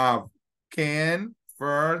 we have can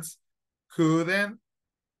first, couldn't,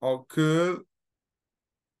 or could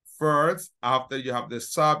first. After you have the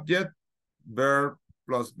subject, verb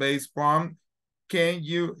plus base form. Can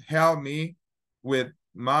you help me with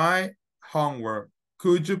my homework?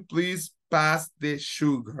 Could you please pass the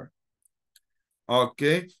sugar?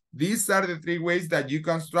 Okay, these are the 3 ways that you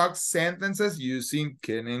construct sentences using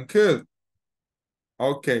can and could.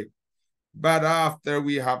 Okay. But after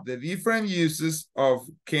we have the different uses of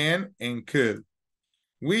can and could.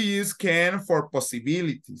 We use can for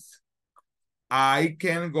possibilities. I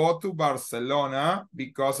can go to Barcelona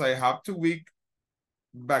because I have 2 week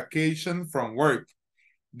vacation from work.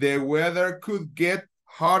 The weather could get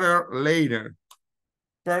hotter later.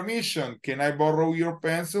 Permission, can I borrow your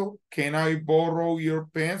pencil? Can I borrow your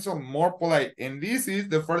pencil? More polite. And this is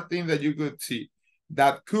the first thing that you could see.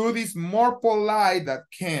 That could is more polite than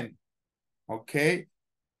can. Okay,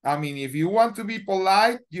 I mean, if you want to be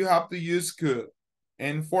polite, you have to use could.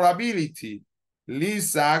 And for ability,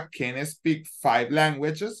 Lisa can speak 5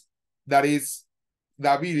 languages. That is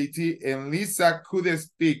the ability. And Lisa could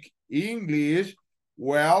speak English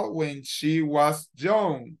well when she was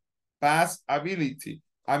young. Past ability.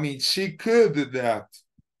 I mean, she could do that.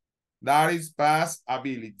 That is past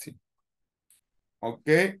ability.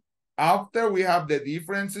 Okay. After we have the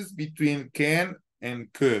differences between can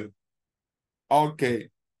and could. Okay.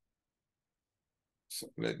 So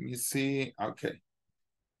let me see. Okay.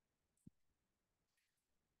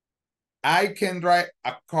 I can drive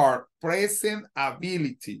a car. Present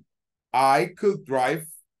ability. I could drive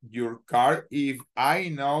your car if I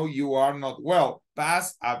know you are not well.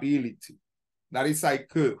 Past ability. That is I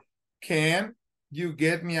could. Can you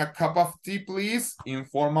get me a cup of tea, please?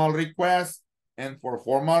 Informal request. And for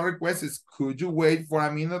formal request is could you wait for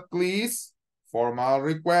a minute, please? Formal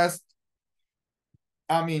request.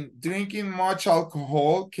 I mean, drinking much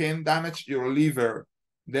alcohol can damage your liver.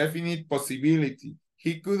 Definite possibility.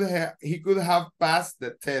 He could have passed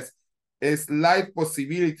the test. A slight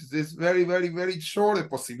possibility. It's very, very, very short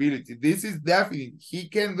possibility. This is definite. He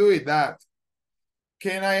can do it. That.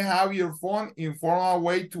 Can I have your phone? Informal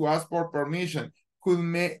way to ask for permission. Could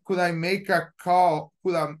I make a call?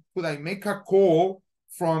 Could I make a call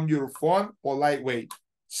from your phone? Polite way.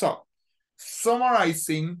 So,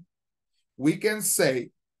 summarizing, we can say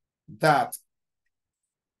that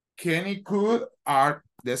can and could are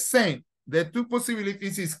the same. The two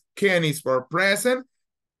possibilities is can is for present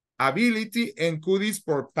ability and could is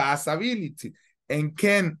for past ability. And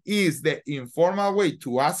can is the informal way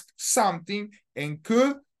to ask something and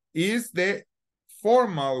could is the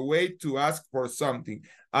formal way to ask for something.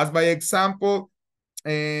 As by example,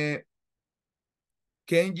 can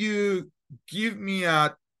you give me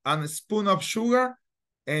a spoon of sugar?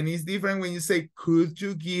 And it's different when you say, could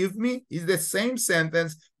you give me? It's the same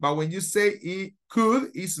sentence, but when you say it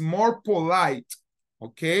could, it's more polite,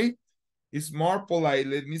 okay? It's more polite.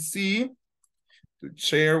 Let me see to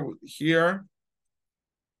share here.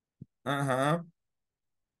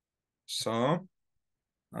 So,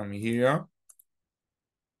 I'm here.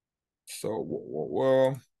 So,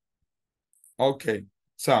 well, okay.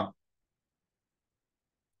 So,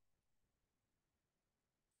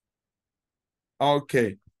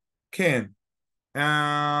 okay. Can.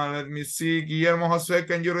 Let me see. Guillermo Jose,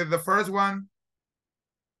 can you read the first one?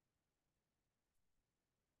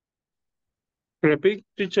 Repeat,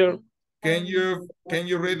 teacher. Can you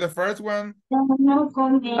read the first one?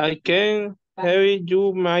 I can have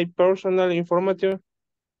you my personal information.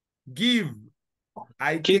 Give.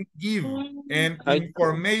 I can give. And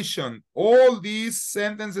information. All these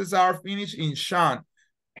sentences are finished in Sean.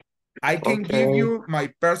 I can give you my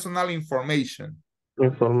personal information.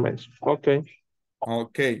 Information. Okay.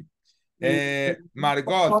 Okay.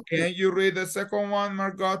 Margot, can you read the second one,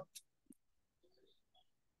 Margot?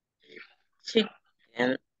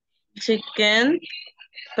 She can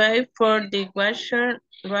pay for the washer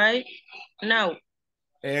right now.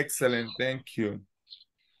 Excellent, thank you.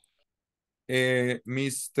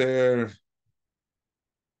 Mr.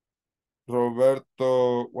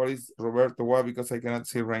 Roberto, what is Roberto? Why? Because I cannot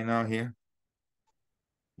see right now here.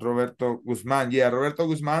 Roberto Guzman. Yeah, Roberto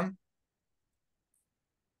Guzman.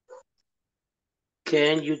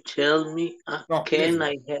 Can you tell me, No, can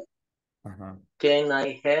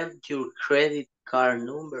I have your credit card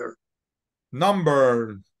number?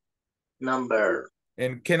 Number. Number.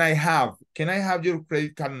 And can I have your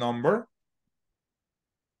credit card number?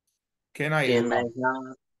 Can I have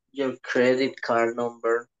your credit card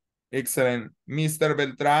number? Excellent. Mr.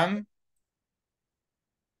 Beltran.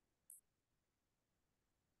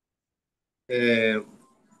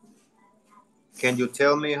 Can you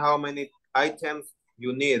tell me how many items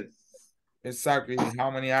you need? Exactly.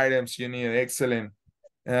 How many items you need? Excellent.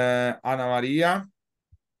 Ana Maria.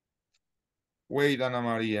 Wait, Ana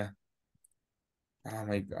Maria. Oh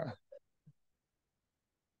my God.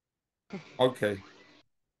 Okay.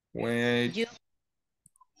 Wait.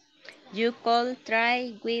 You could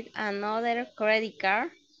try with another credit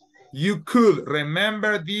card. You could.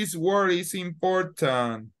 Remember, this word is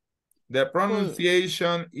important. The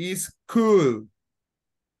pronunciation is could.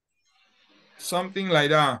 Something like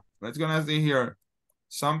that. Let's gonna see here.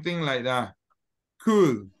 Something like that.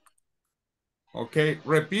 Could. Okay.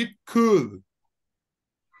 Repeat could.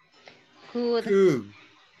 Could.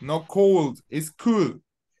 No cold. It's could.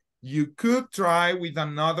 You could try with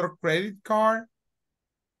another credit card.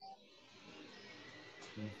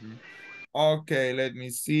 Okay, let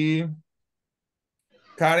me see.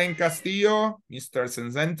 Karen Castillo, Mr.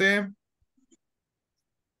 Sensente.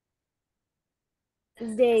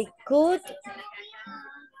 They could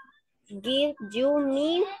give you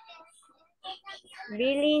me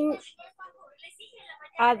billing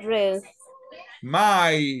address.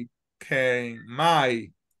 My, Karen,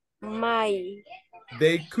 my. My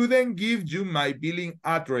They couldn't give you my billing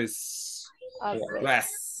address. address.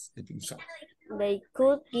 Less, I think so. They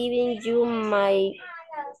could giving you my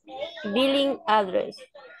billing address.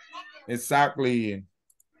 Exactly.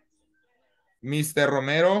 Mr.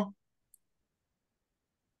 Romero.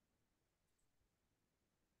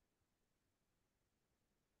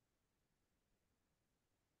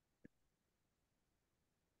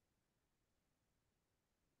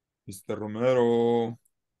 Mr. Romero.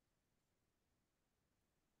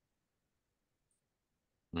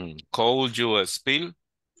 Could you spell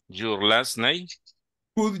your last name?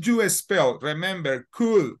 Could you spell? Remember,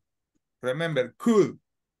 could. Remember, could.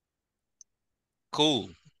 Cool.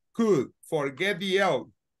 Could. Forget the L.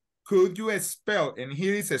 Could you spell? And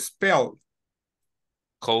here is a spell.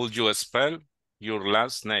 Could you spell your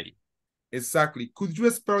last name? Exactly. Could you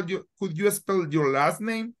spell your last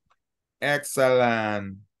name?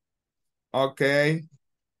 Excellent. Okay.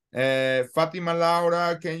 Fatima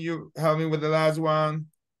Laura, can you help me with the last one?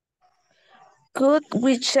 Could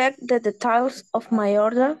we check the details of my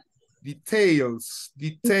order? Details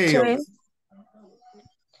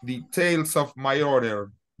of my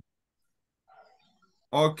order.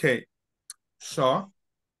 Okay. So,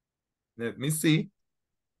 let me see.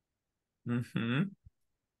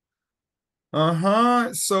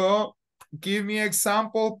 So, give me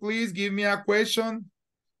example, please. Give me a question.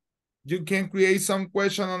 You can create some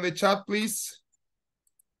question on the chat, please.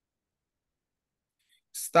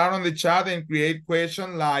 Start on the chat and create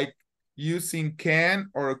question like using can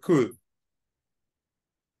or could.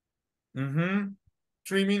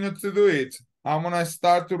 3 minutes to do it. I'm gonna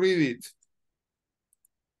start to read it.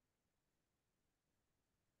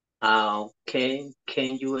 Okay,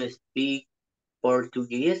 can you speak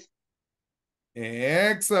Portuguese?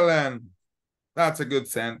 Excellent. That's a good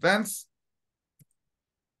sentence.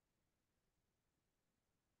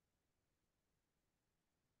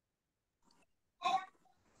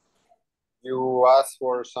 You ask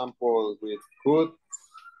for example with could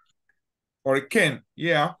or can,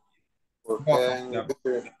 yeah. or can.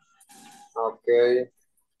 Okay.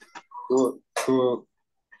 Could.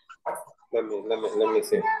 Let me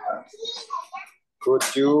see. Could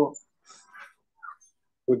you?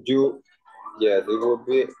 Yes, it would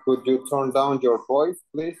be. Could you turn down your voice,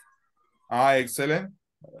 please? Excellent.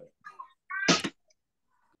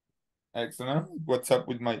 Excellent. What's up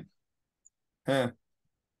with my?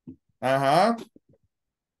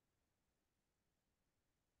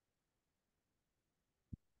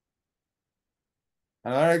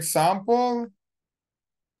 Another example.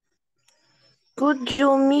 Could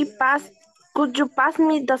you pass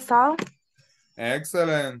me the salt?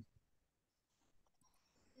 Excellent.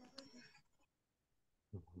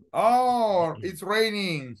 Oh, it's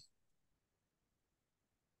raining.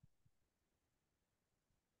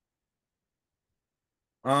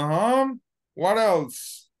 What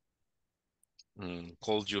else?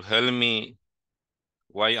 Could you help me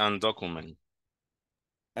write a document?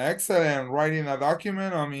 Excellent. Writing a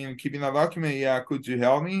document. I mean, keeping a document. Yeah. Could you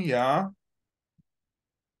help me? Yeah.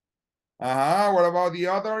 What about the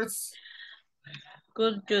others?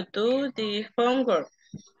 Could you do the homework?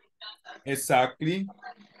 Exactly.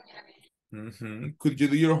 Could you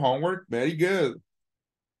do your homework? Very good.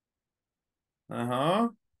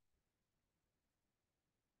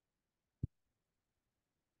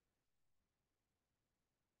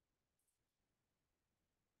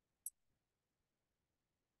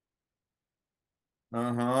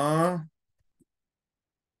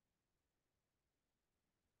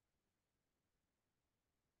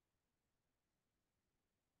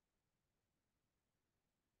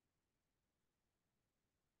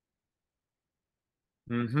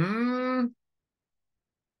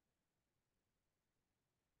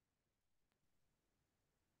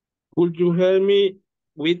 Could you help me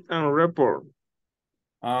with a report?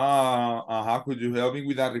 Could you help me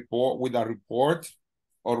with a report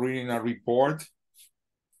or reading a report?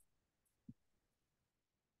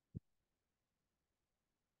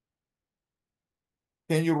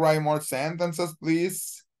 Can you write more sentences,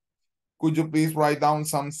 please? Could you please write down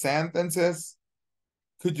some sentences?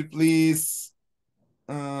 Could you please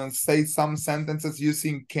say some sentences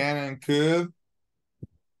using can and could?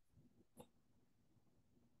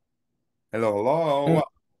 Hello.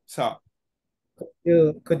 What's up?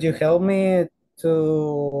 Could you help me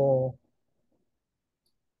to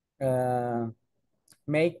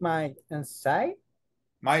make my essay?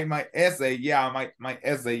 My essay, yeah, my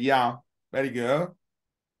essay, yeah. Very good.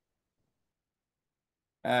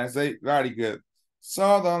 Say very good.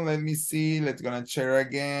 So then let me see. Let's gonna share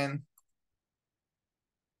again.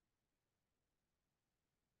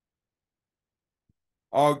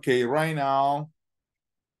 Okay, right now.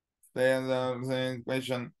 Then the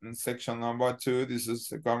question in section number 2. This is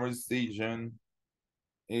the conversation.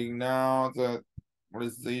 And now the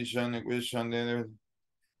conversation equation then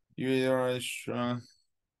iteration.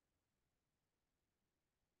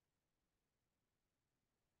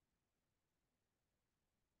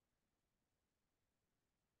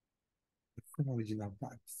 Original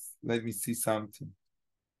facts. Let me see something.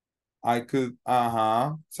 I could,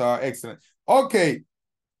 so excellent. Okay.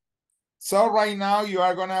 So right now you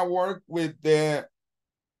are gonna work with the,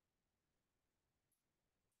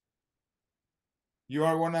 you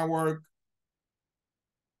are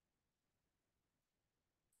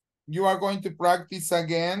going to practice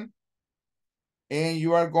again, and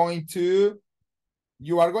you are going to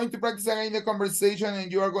practice again the conversation,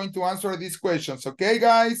 and you are going to answer these questions. Okay,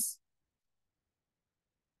 guys?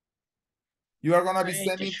 You are gonna be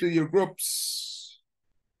sending to your groups.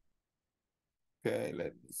 Okay,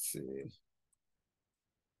 let me see.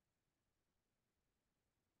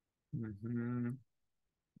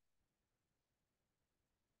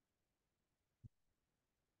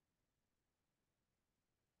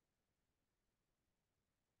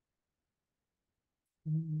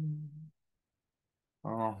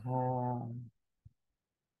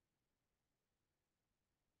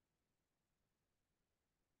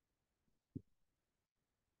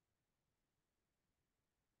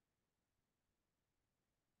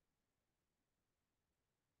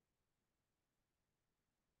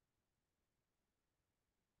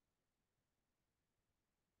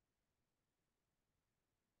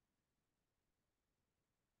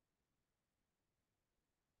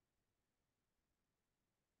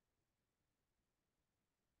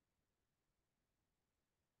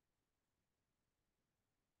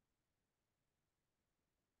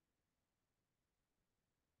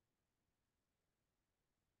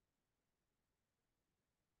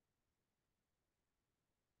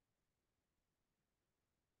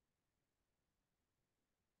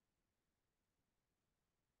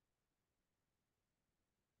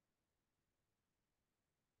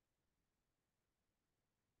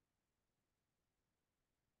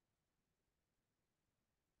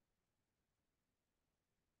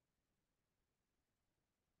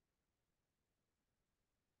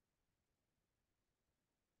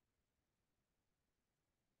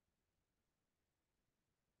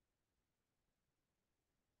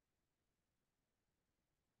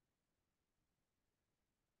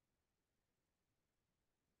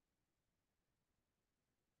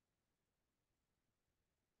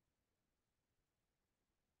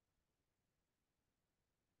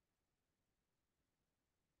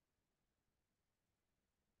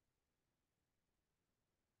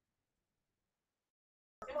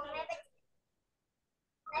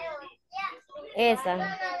 Esa.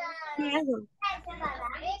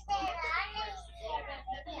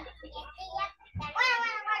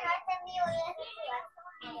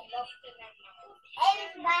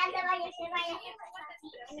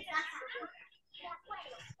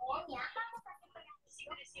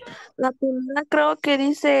 La primera creo que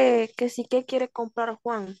dice que sí que quiere comprar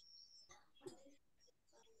Juan.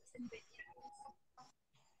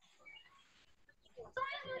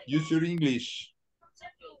 Use your English.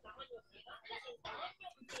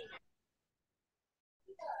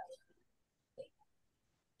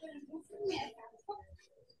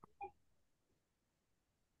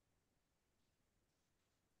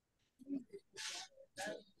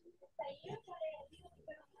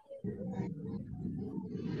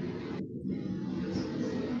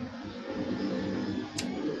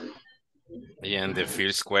 And the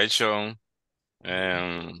first question,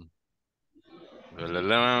 I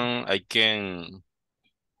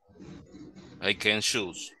can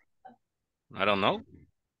choose. I don't know.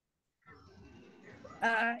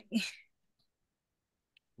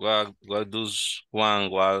 What does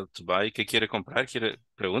Juan want to buy? ¿Qué quiere comprar?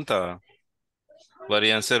 Pregunta.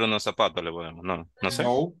 Podrían ser unos zapatos, le podemos. No sé.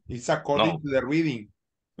 No, it's according to the reading.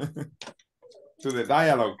 To the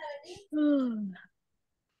dialogue.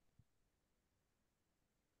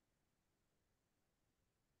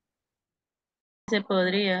 Se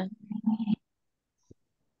podría.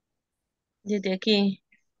 Desde aquí.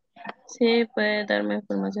 Sí, puede darme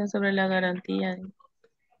información sobre la garantía.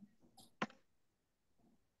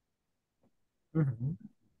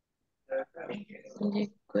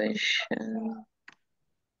 The question.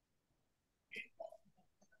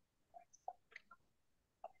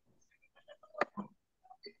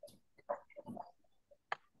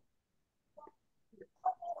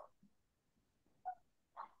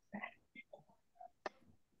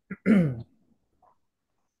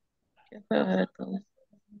 Qué feo se ve todo.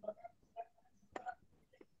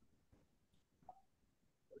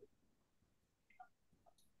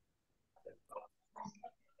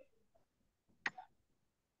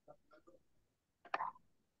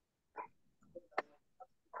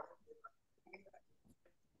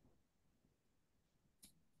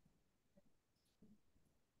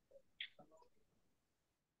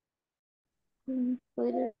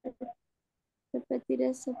 ¿Podría repetir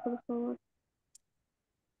eso, por favor?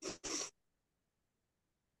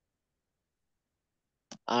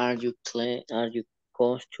 Are you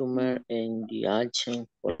customer and the agent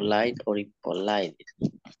polite or impolite?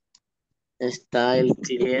 Está el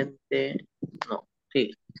cliente, no,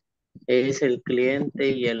 sí, es el cliente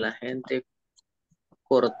y el agente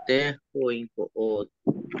cortés o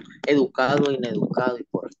educado o ineducado. ¿Y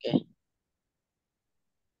por qué?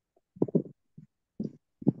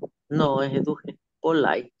 No, es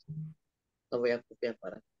polite. Lo voy a copiar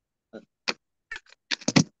para.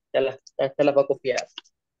 Ya la va a copiar.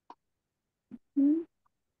 Mm,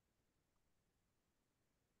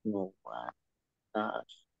 No,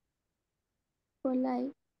 aguantas.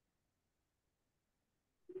 Polite.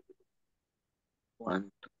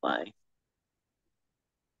 Want to buy.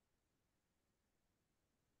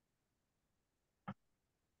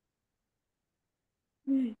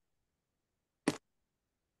 Mm.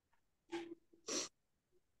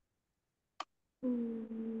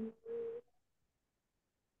 Mm.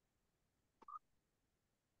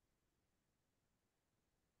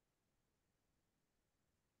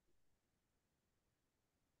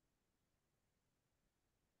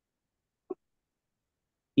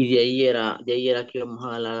 Y de ahí era que íbamos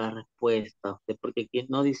a dar la respuesta. Porque aquí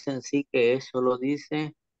no dicen sí que eso lo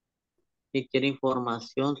dice y quiere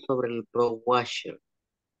información sobre el Pro Washer.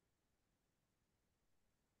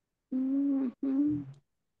 Ujú.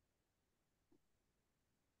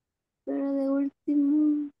 Pero de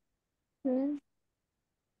último, a ver,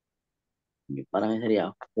 Y para mí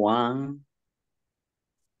sería Juan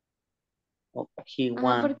o he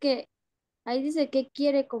want. porque ahí dice que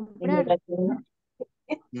quiere comprar.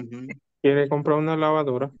 Ujú. Quiere comprar una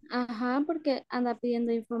lavadora. Ajá, porque anda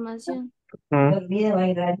pidiendo información. Ah,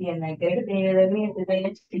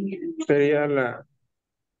 sería la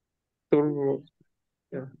Turbo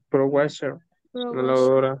Pro Washer, Pro una wash.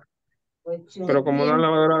 lavadora. Qué Pero bien,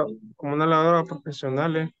 como una lavadora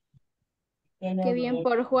profesional, ¿eh? qué bien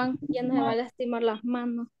por Juan, ya no se va a lastimar las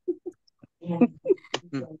manos.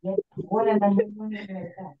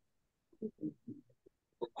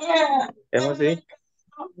 Es así.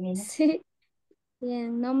 Sí.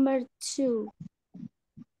 Bien, number 2.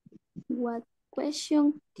 What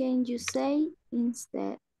question can you say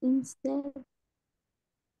instead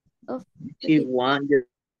of He repeat? want.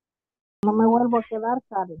 No me vuelvo a quedar,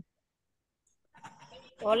 Karen.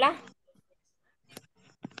 Hola.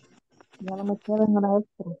 Ya no me quedo en hora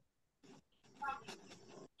extra.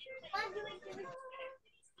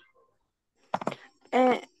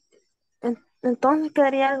 Eh, entonces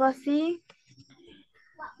quedaría algo así.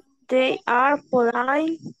 They are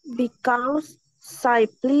polite because say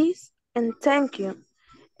please and thank you.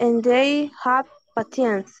 And they have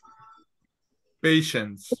patience.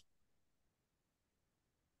 Patience.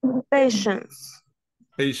 Patience.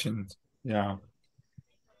 Patient. Yeah.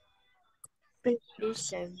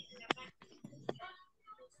 Patience.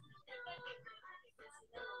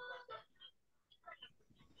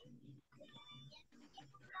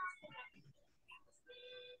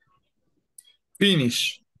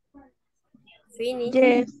 Finish. Finish.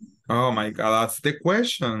 Yes. Oh my God, that's the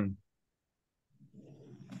question.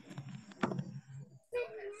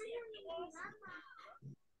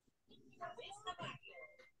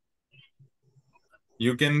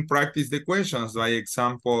 You can practice the questions. By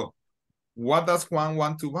example, what does Juan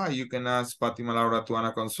want to buy? You can ask Fatima, Laura,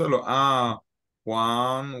 Tuana, Consuelo.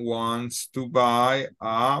 Juan wants to buy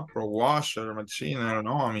a pro washer machine. I don't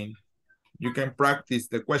know. I mean, you can practice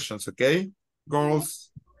the questions, okay? Girls,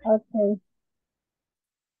 Okay.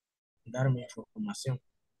 Darme información.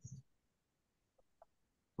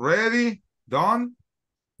 ready? Done?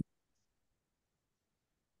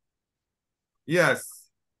 Yes.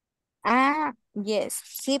 Ah, yes.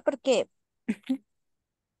 Sí, porque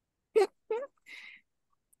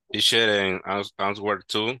Y sharing answer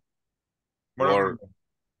to or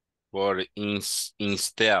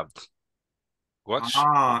instead. Watch.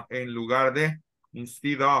 En lugar de,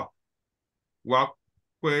 instead of. What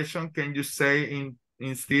question can you say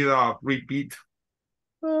instead of repeat?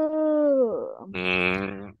 Yo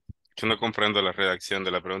no comprendo la redacción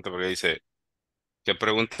de la pregunta porque dice, ¿qué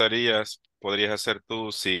preguntarías podrías hacer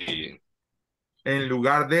tú si En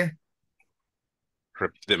lugar de,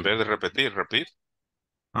 En vez de repetir, repeat.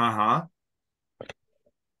 Uh-huh.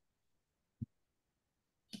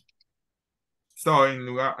 So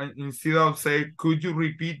instead of say, could you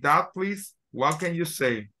repeat that, please? What can you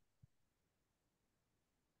say?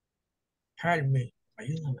 Help me.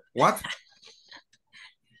 Ayúdame. What?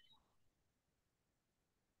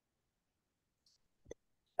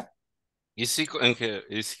 Is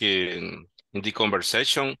que in the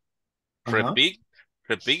conversation, repeat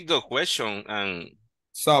the question and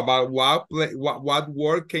so, but what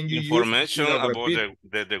word can you information use about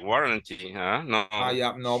repeat? the warranty? No.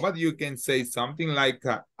 Yeah, no, but you can say something like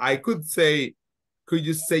I could say, could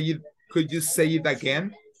you say it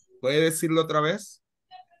again? ¿Puede decirlo otra vez?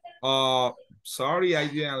 Sorry, I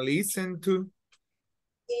didn't listen to.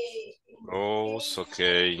 Oh, it's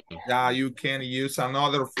okay. Yeah, you can use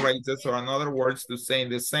another phrases or another words to say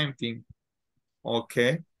the same thing.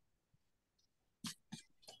 Okay.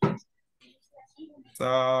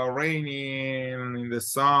 So raining in the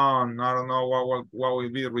sun. I don't know what will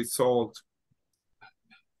be the result.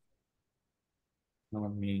 I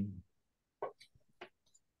mean.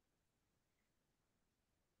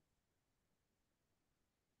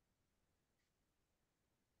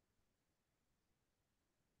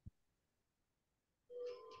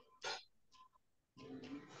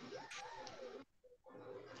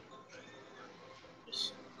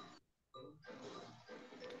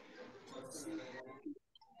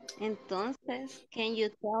 Entonces, can you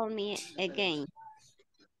tell me again?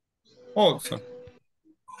 Also.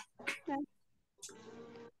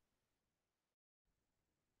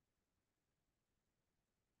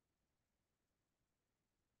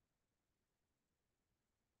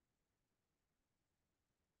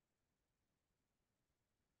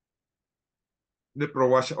 The pro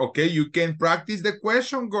wash. Okay, you can practice the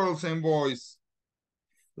question, girls and boys.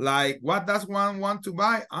 Like, what does one want to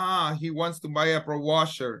buy? He wants to buy a pro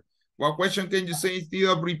washer. What question can you say instead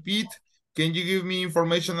of repeat? Can you give me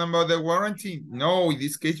information about the warranty? No, in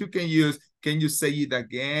this case you can use, can you say it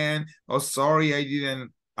again? Oh, sorry, I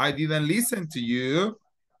didn't listen to you.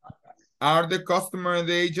 Are the customer and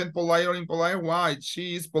the agent polite or impolite? Why?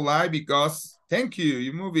 She is polite because, thank you,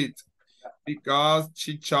 you move it. Because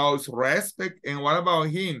she shows respect. And what about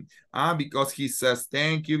him? Because he says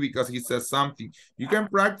thank you, because he says something. You can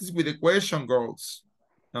practice with the question, girls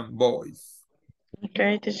and boys.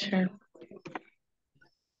 Okay, teacher.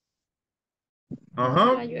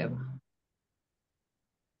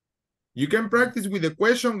 You can practice with the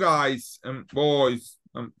question, guys and boys.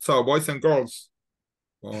 So boys and girls.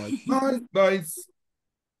 Boys.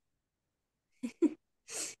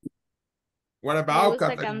 What about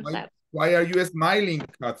Catherine? Why are you smiling,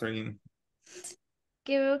 Catherine?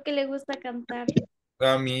 Que veo que le gusta cantar.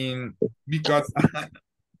 I mean, because,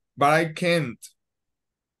 but I can't.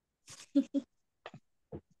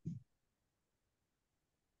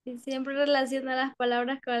 Y siempre relaciona las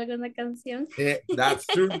palabras con alguna canción. That's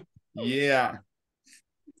true. Yeah.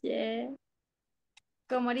 Yeah.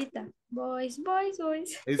 Como ahorita. Boys, boys,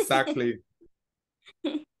 boys. Exactly.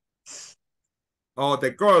 Oh,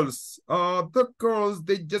 the girls,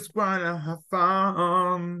 they just wanna have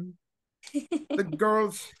fun. The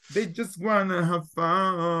girls, they just wanna have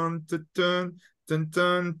fun. Dun, dun,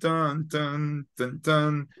 dun, dun, dun, dun, dun,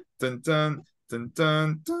 dun, dun, dun, dun, dun,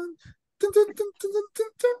 dun,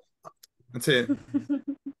 dun. That's it.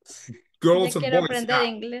 Girls and boys. Ya quiero aprender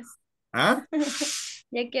inglés. ¿Ah?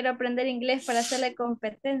 Ya quiero aprender inglés para hacerle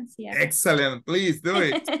competencia. Excellent, please do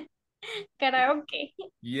it. Karaoke.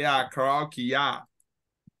 Yeah, karaoke, yeah.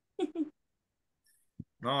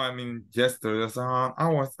 No, I mean, yesterday,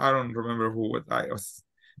 I don't remember who I was.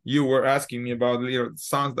 You were asking me about little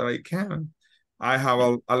songs that I can. I have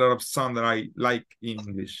a lot of songs that I like in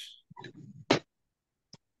English.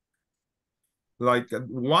 Like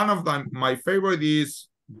one of them, my favorite is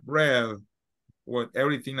Red, with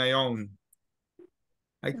Everything I Own.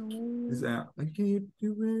 I keep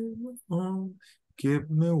you warm, keep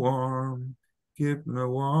me warm, keep me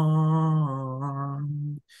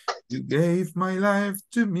warm. You gave my life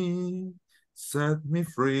to me, set me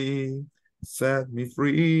free, set me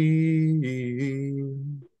free.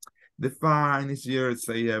 The finest years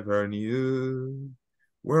I ever knew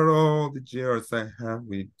were all the years I have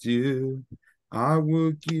with you. I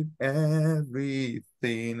would give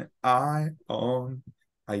everything I own.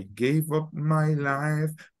 I gave up my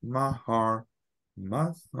life, my heart,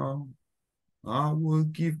 my soul. I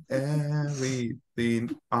would give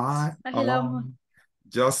everything I own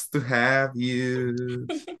just to have you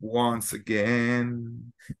once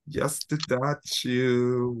again, just to touch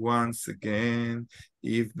you once again.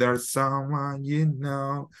 If there's someone you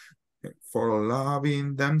know, for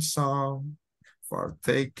loving them so, for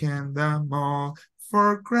taking them all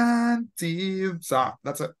for granted. So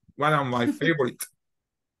that's one of my favorite.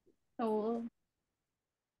 Oh.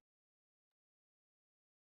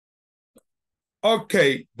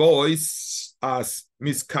 Okay, boys, as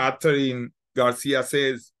Miss Catherine Garcia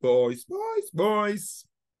says, boys, boys, boys.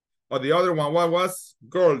 Or the other one, what was?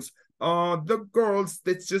 Girls. Oh, the girls,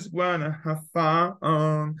 they just wanna have fun.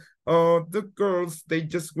 Oh, the girls, they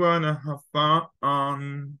just wanna have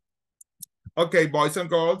fun. Okay, boys and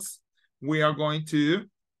girls, we are going to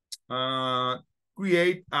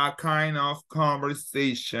create a kind of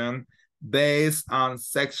conversation based on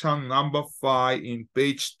section number 5 in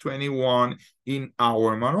page 21 in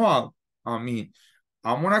our manual. I'm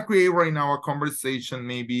gonna create right now a conversation.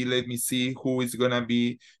 Maybe let me see who is gonna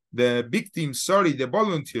be the victim. Sorry, the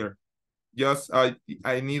volunteer. Just I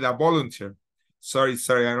need a volunteer. Sorry,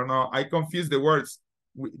 I don't know. I confuse the words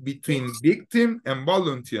between victim and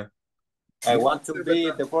volunteer. I want to be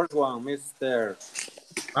the first one, Mr.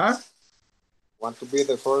 Huh? Want to be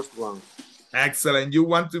the first one. Excellent. You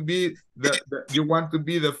want to be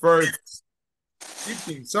the first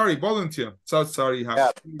victim. Sorry, volunteer. So sorry.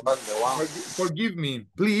 Yeah, the one. Forgive me.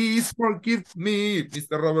 Please forgive me,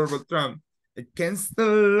 Mr. Robert Beltran. I can't stop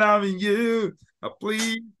loving you.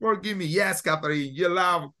 Please forgive me. Yes, Catherine, you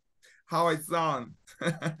love how I sound.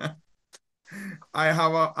 I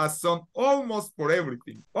have a song almost for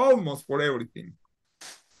everything. Almost for everything.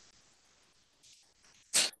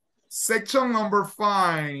 Section number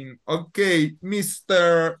 5. Okay,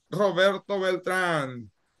 Mr. Roberto Beltran.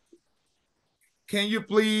 Can you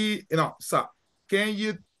please, can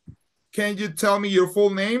you tell me your full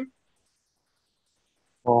name?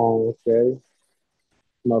 Oh, okay.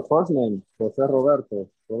 My first name, Jose Roberto.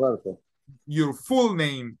 Roberto. Your full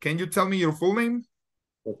name. Can you tell me your full name?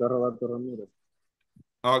 Jose Roberto Ramirez.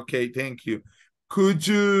 Okay, thank you. Could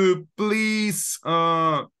you please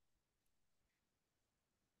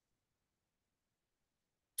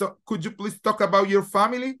talk about your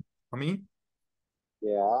family?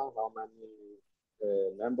 Yeah, how many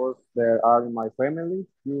members there are in my family?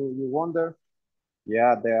 You wonder?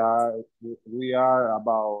 Yeah, we are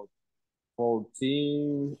about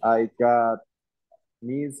 14. I got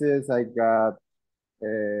nieces, I got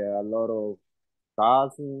a lot of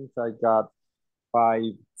cousins, I got 5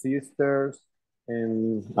 sisters,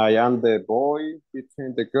 and I am the boy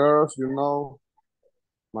between the girls, you know.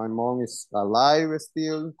 My mom is alive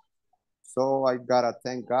still, so I gotta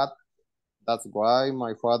thank God. That's why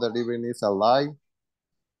my father even is alive.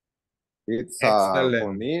 It's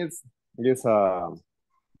for me, it's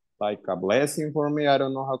like a blessing for me. I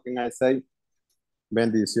don't know how can I say.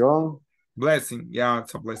 Bendición. Blessing, yeah,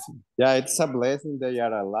 it's a blessing. Yeah, it's a blessing they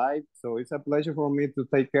are alive. So it's a pleasure for me to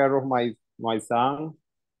take care of my son.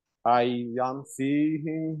 I am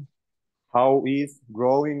seeing how he's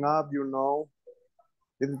growing up, you know.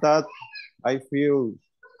 It's that I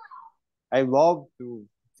love to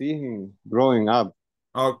see him growing up.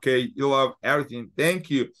 Okay, you love everything. Thank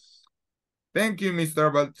you. Thank you,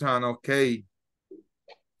 Mr. Beltran. Okay.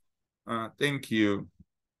 Thank you.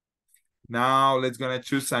 Now let's gonna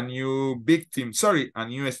choose a new victim. Sorry, a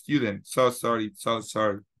new student. So sorry.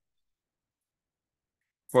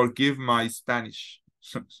 Forgive my Spanish.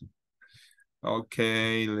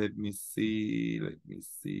 Okay, let me see.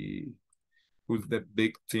 Who's the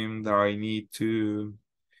victim that I need to?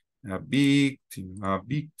 A victim.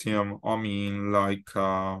 I mean, like,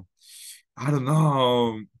 I don't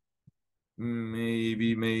know.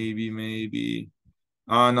 Maybe.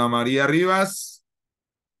 Ana Maria Rivas.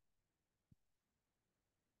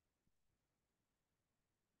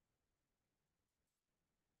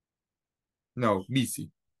 No, busy.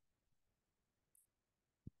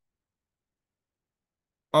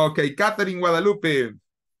 Okay, Catherine Guadalupe.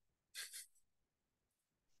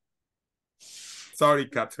 Sorry,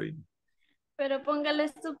 Catherine. Pero póngale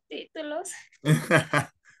subtítulos.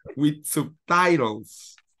 With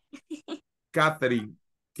subtitles. Catherine,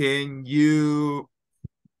 can you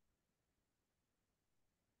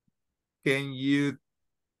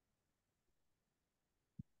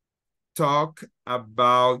talk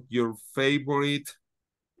about your favorite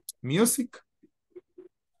music?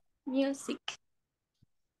 Music.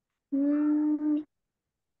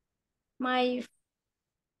 My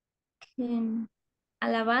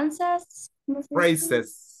alabanzas.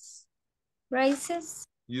 Praises. Praises.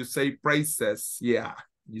 You say praises. Yeah,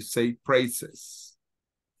 you say praises.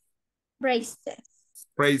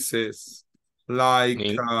 Praises. Like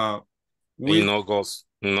y no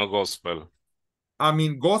gospel. I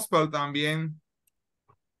mean gospel también.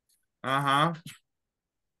 Ajá.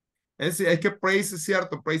 Es que praise es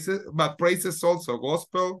cierto, praises, but praises also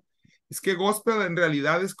gospel Es que gospel en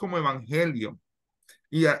realidad es como evangelio.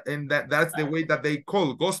 Yeah, and that's the way that they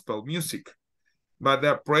call gospel music. But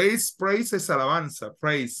the praise is alabanza,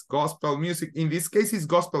 praise, gospel music. In this case, it's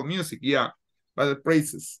gospel music, yeah. But the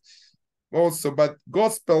praises also, but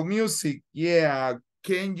gospel music, yeah.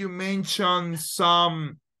 Can you mention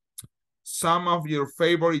some of your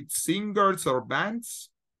favorite singers or bands?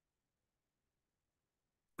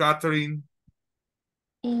 Catherine?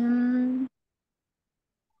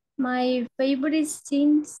 My favorite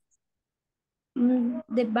sings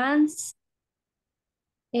the bands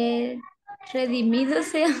Redimidos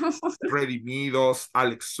se llama. Redimidos,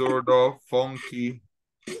 Alex Zurdo, Funky.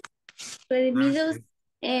 Redimidos,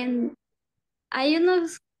 hay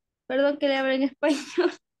unos, perdón que le hablo en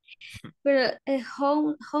español, pero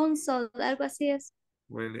Home Soul, algo así es.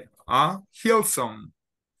 Really? Hillsong.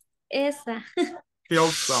 Esa.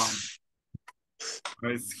 Hillsong.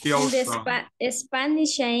 It's Hillsong.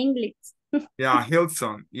 Spanish and English. Yeah,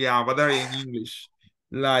 Hillsong. Yeah, but they're in English.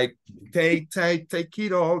 Like, take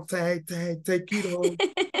it all, take it all.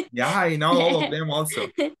 Yeah, I know all of them also.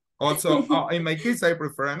 Also, in my case, I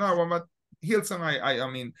prefer another one, but Hillsong, I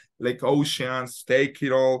mean, like Oceans, take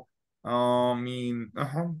it all.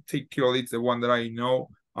 Take it all, it's the one that I know.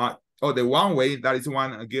 The One Way, that is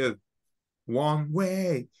one good. One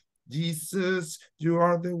way, Jesus, you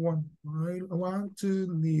are the one I want to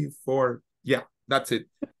live for. Yeah, that's it.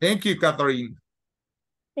 Thank you, Catherine.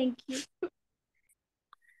 Thank you.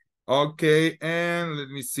 Okay, and let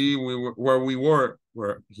me see where we were.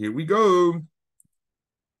 Here we go.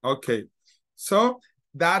 Okay, so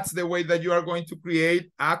that's the way that you are going to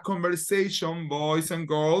create a conversation, boys and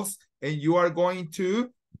girls, and you are going to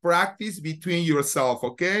practice between yourself,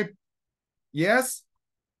 okay? Yes,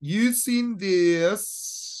 using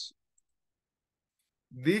this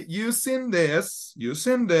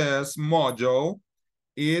module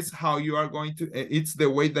is how you are going to, it's the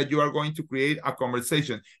way that you are going to create a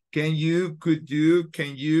conversation. Can you, could you,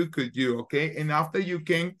 can you, could you, okay? And after you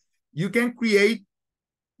can create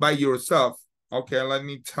by yourself. Okay, let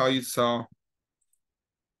me tell you so.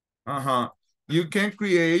 You can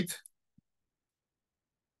create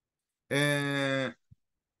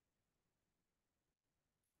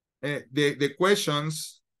the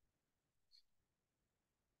questions.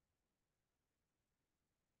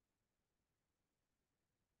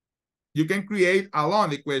 You can create along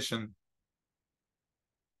the question.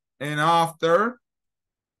 And after,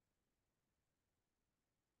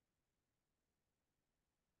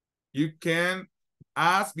 you can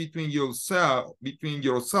ask between yourselves.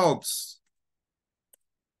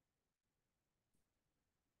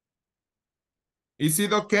 Is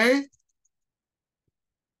it okay?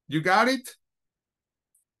 You got it?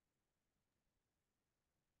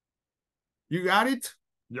 You got it?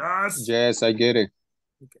 Yes. Yes, I get it.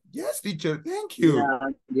 Okay. Yes, teacher. Thank you.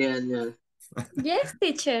 Yeah. Yes,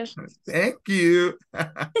 teacher. Thank you.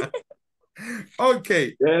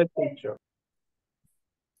 Okay. Yes, teacher.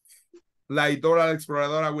 Like Dora la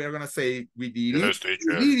Exploradora, we are going to say, we did Yes, it.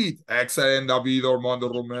 teacher. We did it. Excellent, David Armando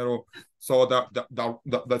Romero. So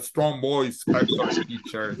the strong voice, excellent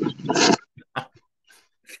teacher.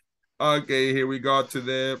 Okay, here we go to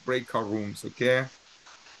the breakout rooms, okay?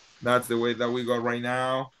 That's the way that we go right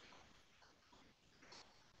now.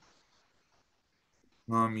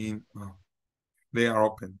 I mean, they are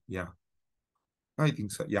open, yeah. I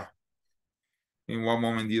think so, yeah. In what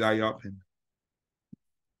moment did I open?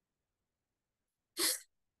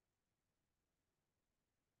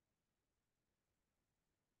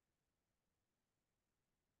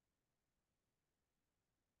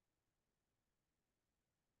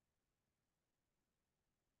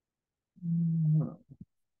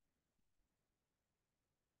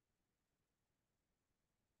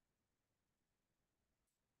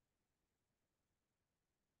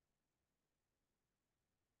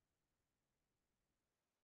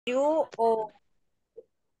 Yo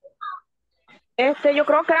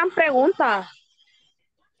creo que eran preguntas.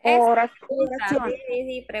 Oración.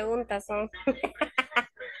 Sí, preguntas son.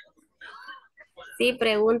 Sí,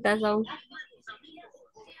 preguntas son.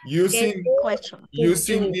 Using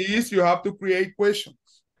this, you have to create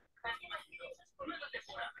questions.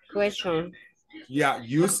 Question. Yeah,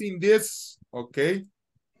 using this, okay?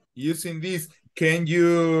 Using this, can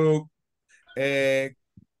you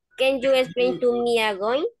explain to me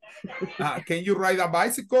again? Can you ride a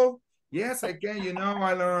bicycle? Yes, I can. You know,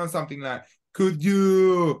 I learned something like, could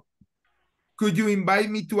you invite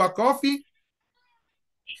me to a coffee?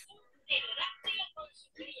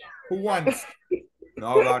 Who wants?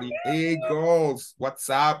 Nobody. Hey, girls, what's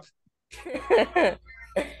up?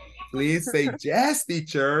 Please say yes,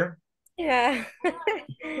 teacher. Yeah.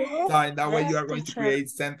 So in that way, you Yes, are going to teacher. create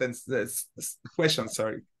sentences, questions,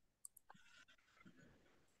 sorry.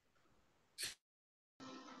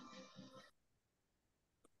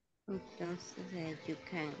 Entonces, you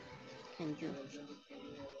can you,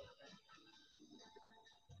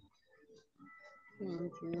 can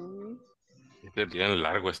you, Es bien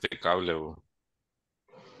largo este cable.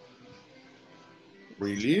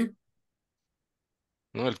 Really?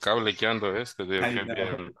 No, el cable que ando digo I que es know.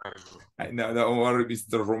 bien largo. I know, don't worry,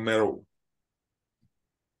 Mr. Romero.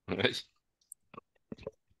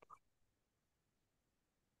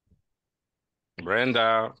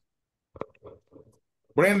 Brenda,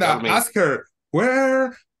 Brenda, tell me. ask her,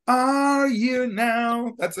 where are you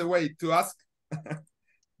now? That's a way to ask.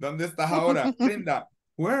 ¿Dónde estás ahora? Brenda,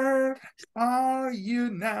 where are you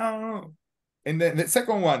now? And then the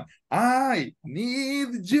second one, I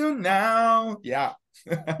need you now. Yeah.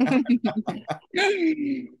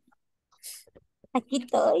 Aquí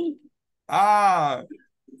estoy. Ah,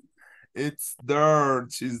 it's there.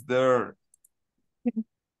 She's there.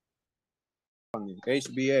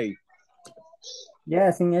 HBA.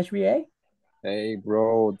 Yes, in HBA. Hey,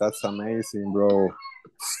 bro, that's amazing, bro.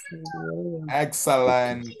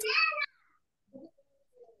 Excellent.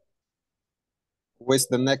 What's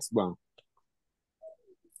the next one?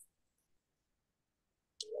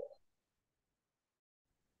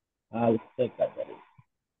 I'll take that.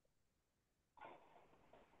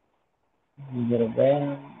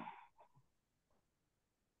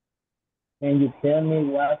 Can you tell me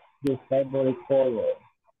what's your favorite color?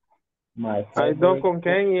 My Hay dos favorite con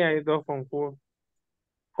Ken y hay dos con Q.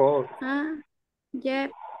 Cole.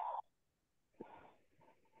 Yep.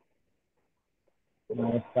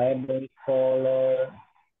 My favorite color.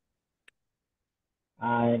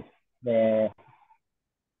 I it's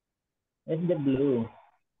the blue.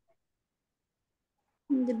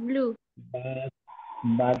 The blue.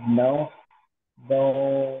 But no,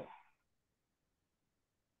 don't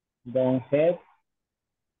have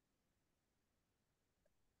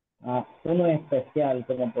uno especial,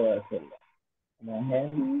 ¿cómo puedo decirlo? Don't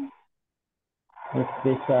have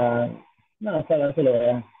especial. No, solo se lo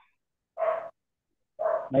vean.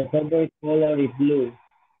 My favorite color is blue.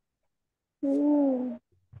 Ooh.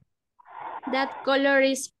 That color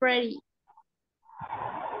is pretty.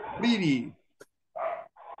 Pretty.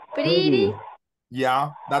 Pretty?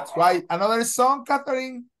 Yeah, that's why. Another song,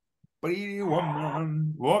 Catherine. Pretty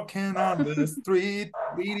woman walking on the street.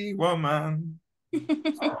 Pretty woman.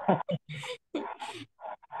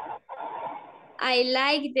 I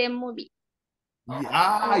like the movie.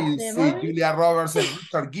 Yeah, you The see movie? Julia Roberts and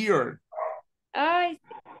Richard Gere. Ay,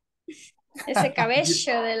 ese cabello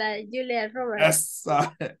de la Julia Roberts. Yes,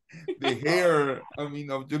 the hair,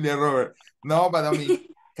 of Julia Roberts. No, but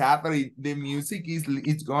Catherine, the music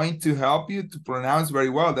is going to help you to pronounce very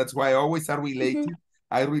well. That's why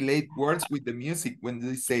I relate words with the music when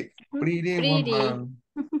they say pretty woman.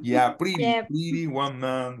 Yeah, pretty, Yep. pretty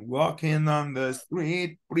woman, walking on the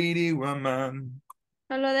street, pretty woman.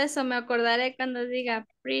 Solo de eso me acordaré cuando diga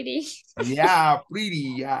pretty. Yeah,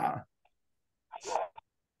 pretty, yeah.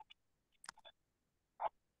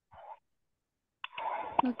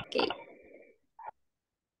 Okay.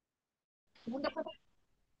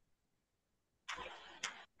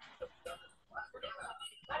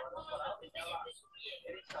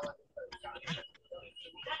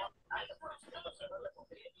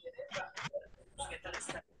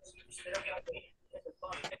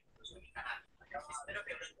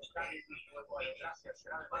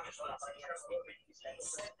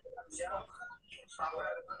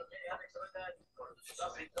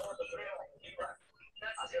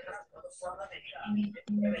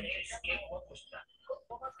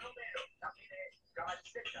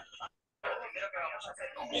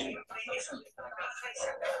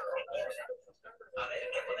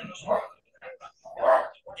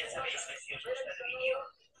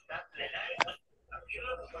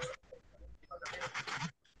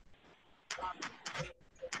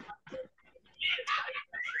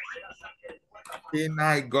 Can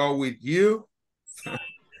I go with you?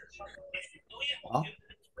 Huh?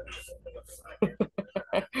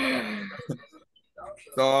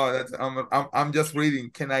 So that's I'm just reading.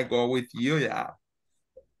 Can I go with you? Yeah.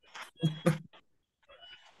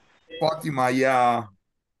 Fatima, yeah.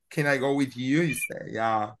 Can I go with you? You say,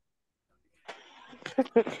 yeah.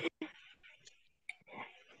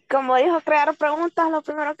 Como dijo crear preguntas, lo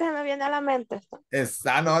primero que se me viene a la mente.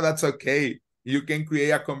 No, that's okay. You can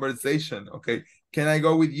create a conversation. Okay. Can I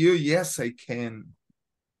go with you? Yes, I can.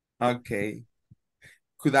 Okay.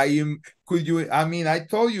 Could you, I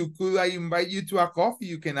told you, could I invite you to a coffee?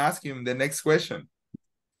 You can ask him the next question.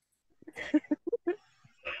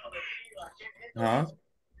 Huh?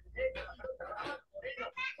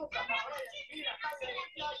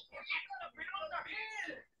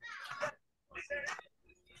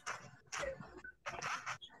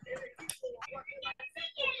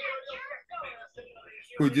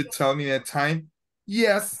 Could you tell me the time?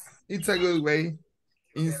 Yes, it's a good way.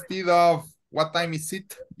 Instead of what time is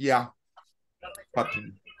it? Yeah.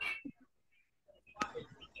 Fatima.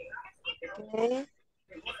 Okay.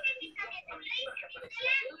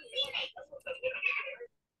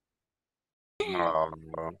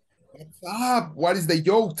 What's up? What is the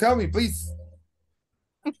joke? Tell me, please.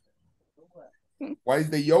 What is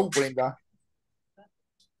the joke, Brenda?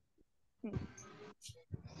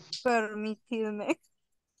 Permitirme.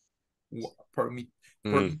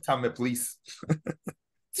 Permítame, please.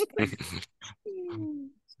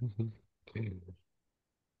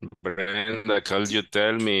 Brenda, can you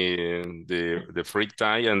tell me the free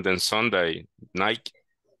time and then Sunday night?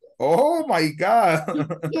 Oh my God.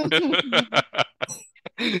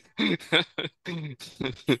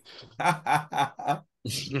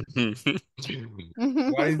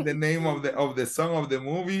 What is the name of the song of the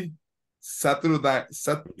movie? Saturday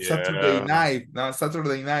night. No,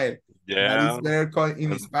 Saturday night. Yeah. That is better called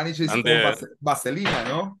in Spanish. It's called Vaselina,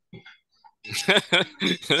 no?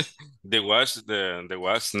 They watch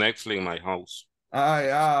Netflix in my house.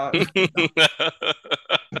 Yeah.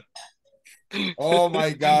 Oh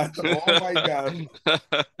my God. Oh my God.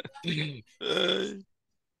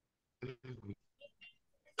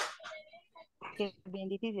 Qué bien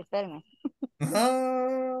difícil, espérame.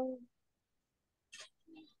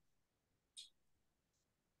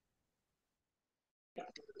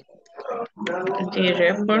 The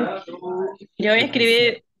report. Yo voy a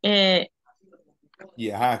escribir.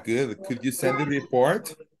 Yeah, good. Could you send the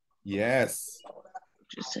report? Yes.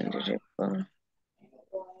 Just send the report.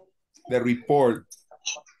 The report.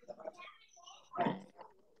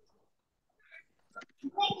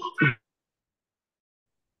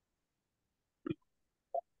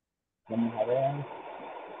 Vamos a ver.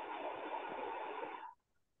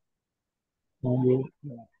 Can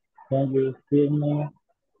you hear me?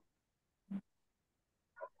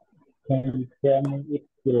 Can you tell me if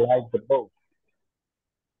you like the book?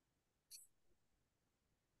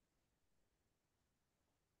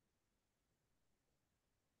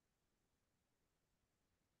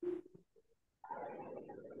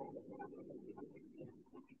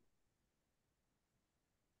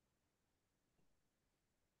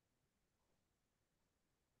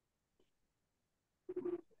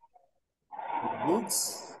 The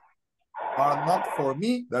books are not for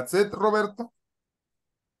me. That's it, Roberto.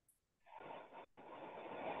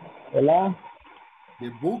 Hola. The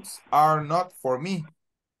books are not for me.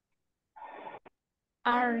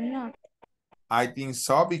 Are not. I think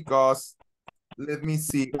so because let me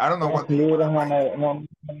see. I don't know what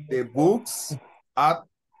the books are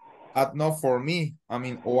not for me. I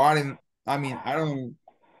mean, or aren't. I mean, I don't.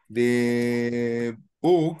 The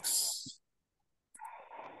books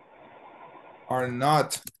are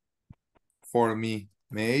not for me.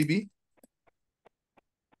 Maybe.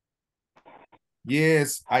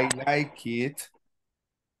 Yes, I like it.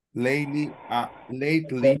 Lately, I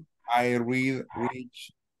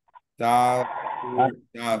reach that.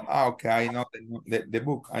 Okay, I know the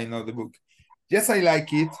book. I know the book. Yes, I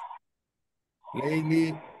like it.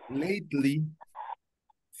 Lately.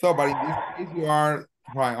 So, but in this case, you are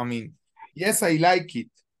right. I mean, yes, I like it.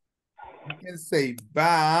 You can say,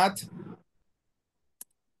 but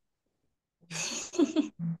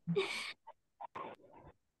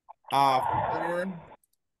after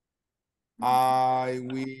I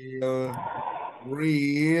will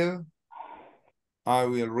read,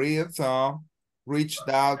 so reach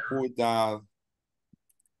that, put that,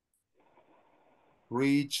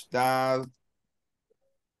 reach that,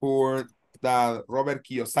 for that Robert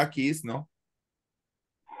Kiyosaki is, no?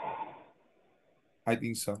 I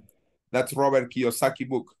think so. That's Robert Kiyosaki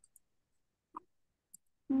book.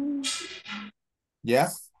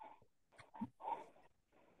 Yes?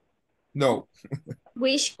 No.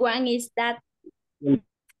 Which one is that?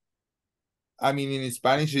 I mean, in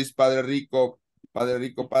Spanish it's Padre Rico,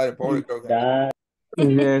 Padre Pobre.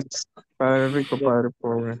 Yes, Padre Rico, Padre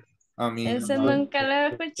Pobre. I mean, Eso nunca lo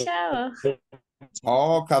he escuchado.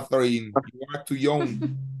 oh, Catherine, you are too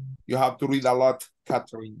young. You have to read a lot,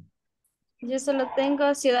 Catherine. Yo solo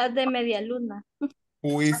tengo Ciudad de Media Luna.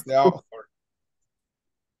 Who is the author?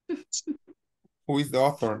 Who is the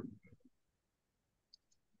author?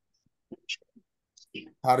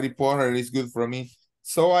 Harry Potter is good for me.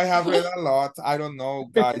 So I have read a lot. I don't know,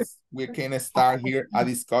 guys. We can start here a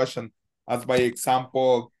discussion. As by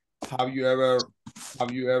example, have you ever,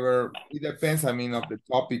 it depends, I mean, of the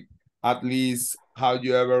topic, at least, have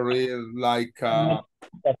you ever read like,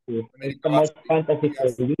 It's too much fantasy for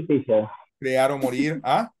you, teacher. Crear o Morir,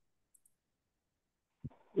 ¿ah?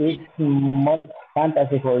 It's much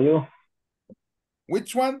fantasy for you.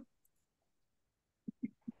 Which one?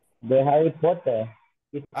 The Harry Potter.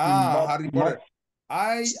 It's Harry Potter.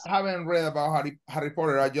 I haven't read about Harry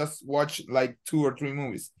Potter. I just watched like 2 or 3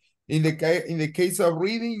 movies. In the case of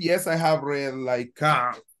reading, yes, I have read like,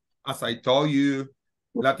 as I told you,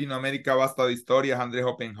 Latinoamérica Basta de Historias, Andrés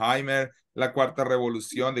Oppenheimer, La Cuarta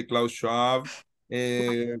Revolución de Klaus Schwab,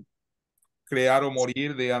 Crear o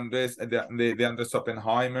Morir de Andrés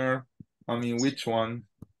Oppenheimer. I mean, which one?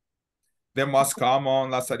 The most common,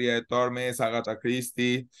 La Salida de Tormes, Agatha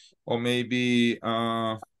Christie, or maybe,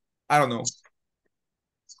 I don't know.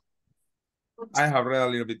 I have read a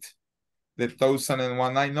little bit. The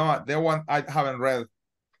 1001 Night. No, the one I haven't read,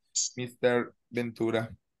 Mr. Ventura.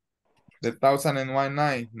 The 1001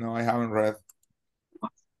 Night. No, I haven't read.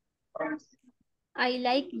 I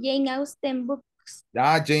like Jane Austen books.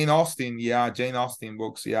 Jane Austen. Yeah, Jane Austen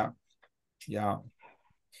books. Yeah. Yeah.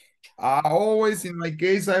 Always, in my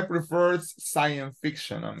case, I prefer science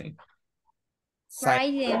fiction. I mean.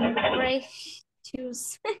 Pride and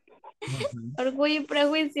Prejudice. Orgullo y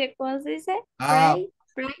Prejuicio, ¿cómo se dice?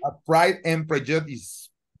 Pride and Prejudice.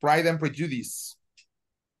 Pride and Prejudice.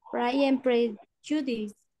 Pride and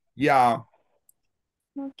Prejudice. Yeah.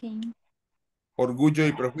 Okay. Orgullo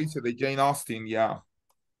y Prejuicio de Jane Austen, yeah.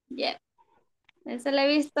 Yeah. Eso lo he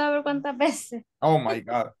visto a ver cuántas veces. Oh my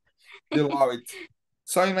God. They love it.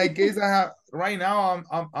 So in my case, right now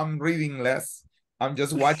I'm reading less. I'm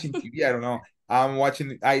just watching TV. I don't know.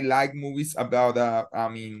 I like movies about I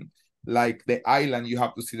mean, like the island. You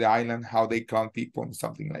have to see the island, how they clown people and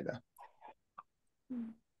something like that.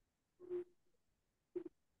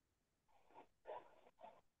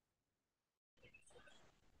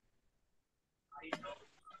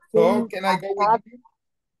 So can I go with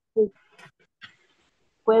you?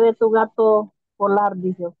 ¿Puede tu gato volar?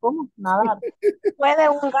 Dice, ¿cómo? Nadar. ¿Puede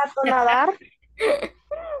un gato nadar?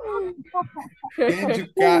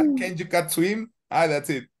 Can you cat swim? That's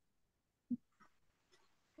it.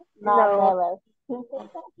 No.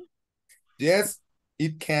 Yes,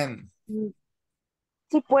 it can.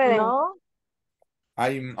 Sí pueden. No. I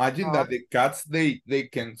imagine that the cats, they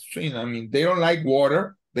can swim. I mean, they don't like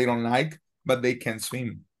water. They don't like, but they can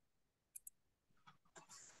swim.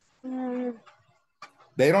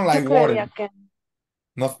 They don't like water.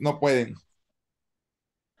 No pueden.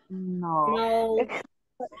 No.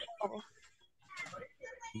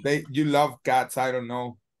 You love cats, I don't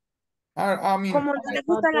know. I mean. ¿Cómo no les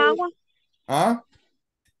gusta el agua? ¿Ah?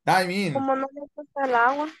 I mean. ¿Cómo no les gusta el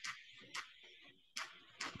agua?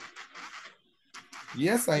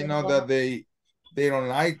 Yes, I know that they don't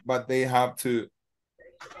like, but they have to.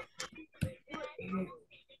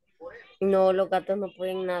 No, los gatos no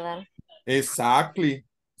pueden nadar. Exactly.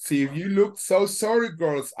 See, if you look so sorry,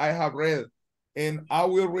 girls, I have read, and I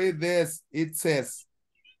will read this. It says,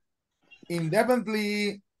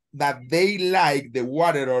 independently that they like the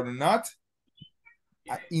water or not,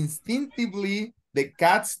 instinctively, the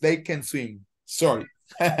cats, they can swim. Sorry.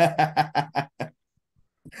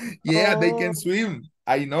 Yeah, they can swim.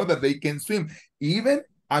 I know that they can swim. Even,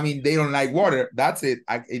 I mean, they don't like water. That's it.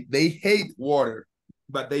 They hate water,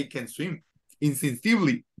 but they can swim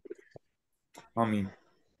instinctively. I mean,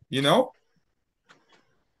 you know?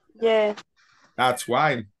 Yeah. That's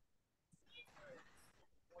why.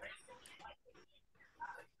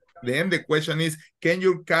 Then the question is, can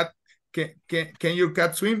your cat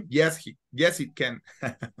swim? Yes, it can.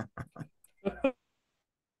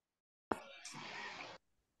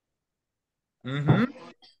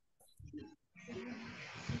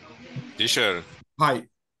 Teacher. Hi.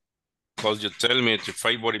 Could you tell me your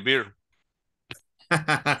favorite beer?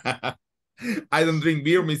 I don't drink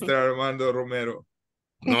beer, Mr. Armando Romero.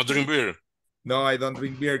 No drink beer? No, I don't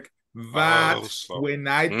drink beer. But when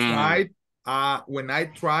I tried, I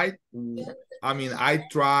mean, I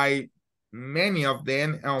tried many of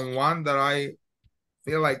them, and one that I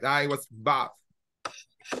feel like I was bad.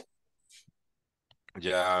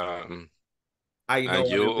 Yeah. I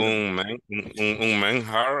know. Un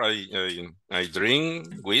manjar, I drink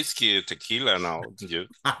whiskey, tequila now.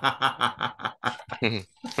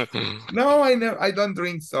 No, I don't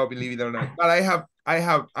drink, so believe it or not. But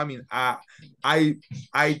I mean,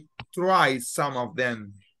 I try some of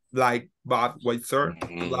them, like Budweiser,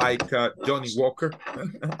 like Johnny Walker.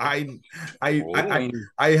 I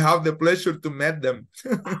have the pleasure to meet them.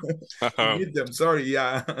 Sorry,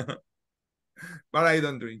 yeah. But I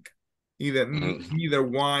don't drink. Neither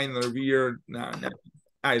wine or beer. No,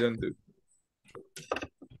 I don't do.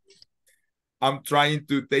 I'm trying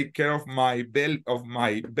to take care of my belly, of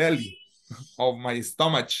my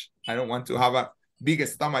stomach. I don't want to have a big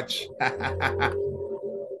stomach.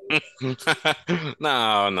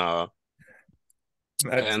 No.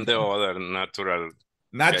 And the other natural.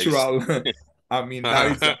 I mean,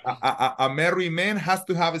 that is a merry man has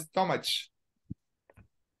to have a stomach.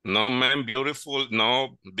 No man beautiful,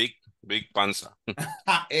 no big panza.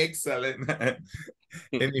 Excellent. And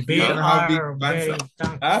if you don't have big panza,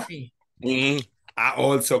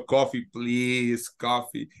 also coffee, please,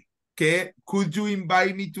 coffee. Could you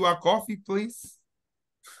invite me to a coffee, please?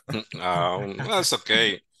 That's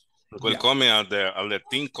okay. We'll come at the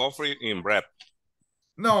thin coffee in bread.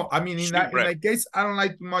 No, I mean, in that case, I don't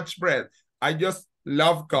like much bread. I just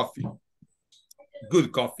love coffee.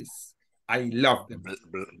 Good coffees. I love them.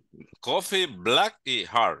 Coffee black is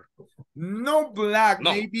hard. No black,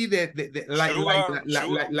 no. Maybe the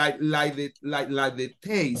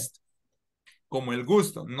taste, como el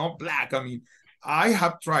gusto, no black. I mean, I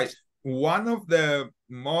have tried one of the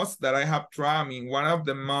most that I have tried. I mean, one of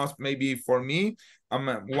the most maybe for me,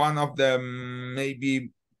 one of the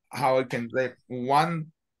maybe how I can say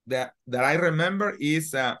one that I remember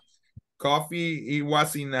is coffee. It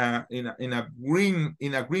was in a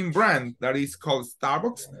green brand that is called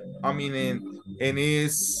Starbucks. I mean, and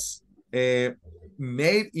is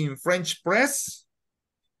made in French press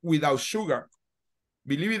without sugar.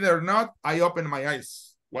 Believe it or not, I opened my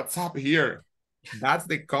eyes. What's up here? That's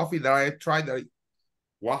the coffee that I tried.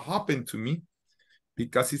 What happened to me?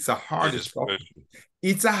 Because it's a hardest coffee.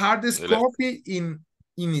 It's a hardest coffee in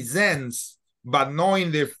essence, but not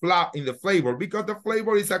in the flavor, because the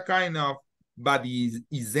flavor is a kind of, but the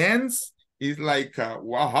essence is like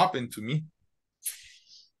what happened to me.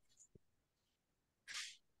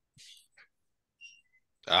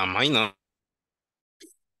 I know.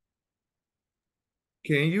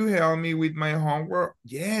 Can you help me with my homework?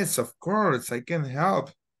 Yes, of course, I can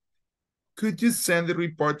help. Could you send the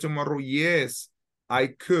report tomorrow? Yes, I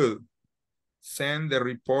could send the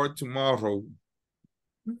report tomorrow.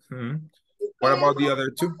 What about the other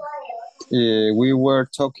two? We were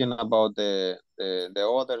talking about the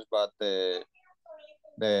others, but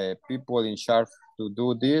the people in charge to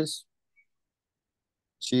do this,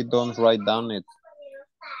 she don't write down it.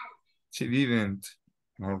 She didn't.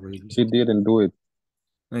 Not really. She didn't do it.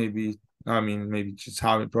 Maybe, I mean, maybe she's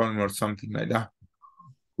having a problem or something like that.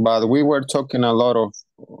 But we were talking a lot of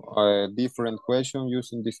different questions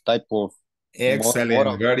using this type of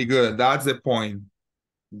excellent, very good. That's the point.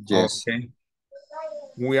 Yes. Okay.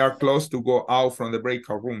 We are close to go out from the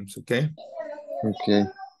breakout rooms, okay? Okay.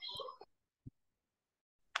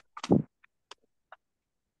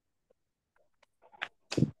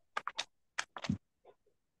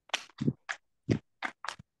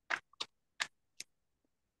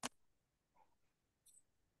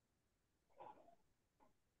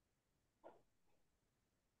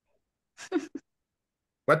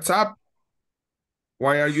 What's up?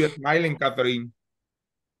 Why are you smiling, Catherine?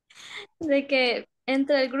 De que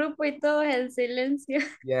entre el grupo y todo es el silencio.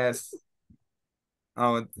 Yes.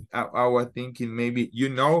 I was thinking maybe, you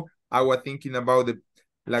know, I was thinking about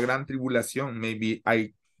la gran tribulación. Maybe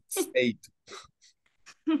I stayed.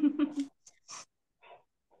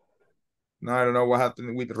 No, I don't know what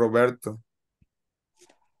happened with Roberto.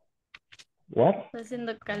 What? Está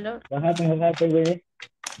haciendo calor. What happened with it?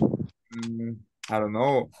 I don't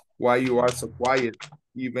know why you are so quiet,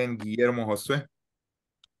 even Guillermo Josué.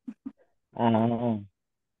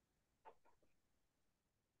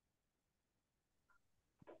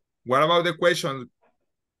 What about the questions?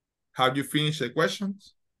 Have you finished the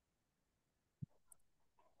questions?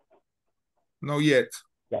 No yet.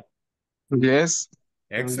 Yeah. Yes.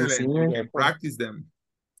 Excellent. You can practice them.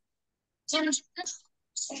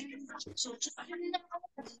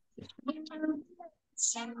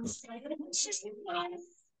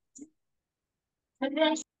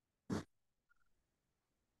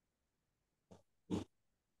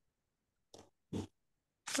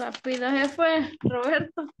 Rápido se fue,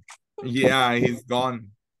 Roberto. Yeah, he's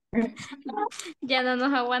gone. Ya no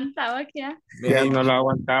nos aguantaba, ¿qué? Ya no lo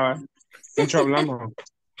aguantaba. Mucho hablamos.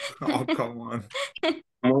 Oh, come on.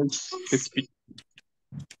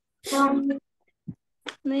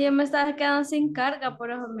 No, yo me estaba quedando sin carga, por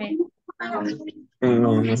eso me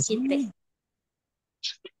quité.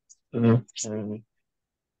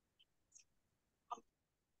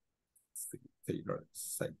 Taylor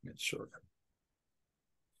signature.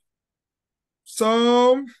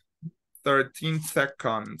 So 13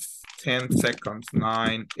 seconds, 10 seconds,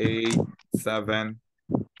 9, 8, 7,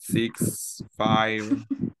 6, 5,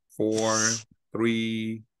 4,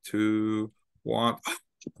 3, 2, 1.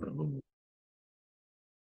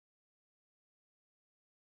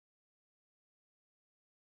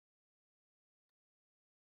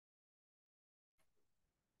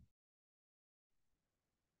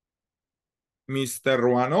 Mr.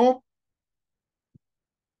 Ruano.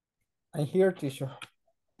 I'm here, teacher.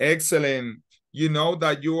 Excellent. You know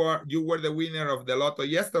that you were the winner of the lotto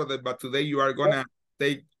yesterday, but today you are gonna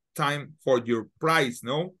take time for your prize,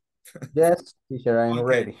 no? Yes, teacher, I'm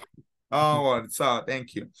ready. Oh, well, so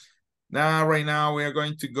thank you. Now, right now, we are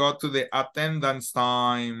going to go to the attendance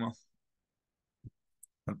time.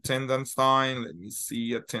 Attendance time. Let me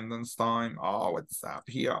see attendance time. Oh, what's up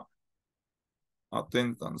here?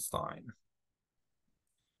 Attendance time.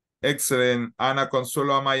 Excellent. Ana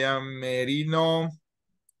Consuelo Amaya Merino.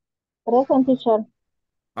 Present, teacher.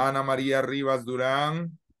 Ana María Rivas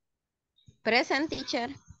Durán. Present, teacher.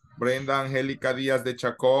 Brenda Angélica Díaz de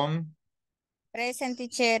Chacón. Present,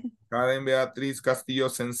 teacher. Karen Beatriz Castillo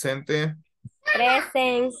Sencente.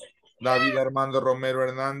 Present. David Armando Romero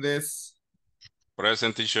Hernández.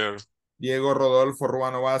 Present, teacher. Diego Rodolfo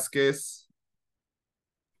Ruano Vázquez.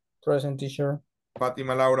 Present, teacher.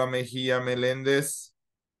 Fátima Laura Mejía Meléndez.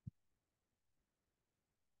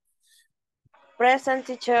 Present,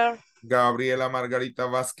 teacher. Gabriela Margarita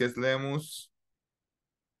Vázquez Lemus.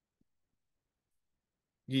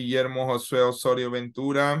 Guillermo Josué Osorio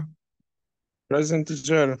Ventura. Present,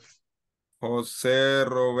 teacher. José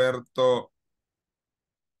Roberto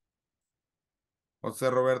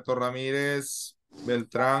Ramírez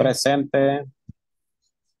Beltrán. Presente.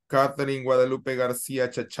 Catherine Guadalupe García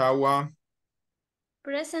Chachagua.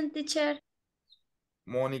 Present, teacher.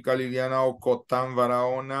 Mónica Liliana Ocotán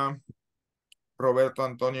Barahona. Roberto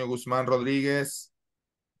Antonio Guzmán Rodríguez.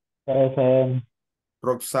 Present.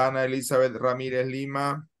 Roxana Elizabeth Ramírez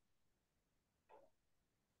Lima.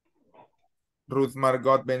 Ruth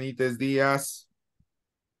Margot Benítez Díaz.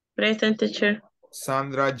 Present, teacher.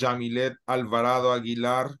 Sandra Yamilet Alvarado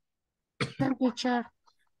Aguilar. Present, teacher.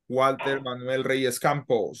 Walter Manuel Reyes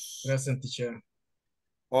Campos. Present, teacher.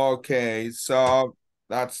 Okay, so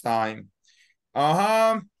that's time.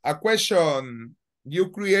 A question. You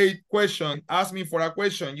create question. Ask me for a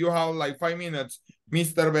question. You have like 5 minutes.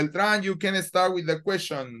 Mr. Beltran, you can start with the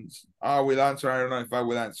questions. I will answer. I don't know if I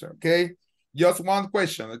will answer. Okay. Just one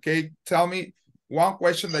question. Okay. Tell me one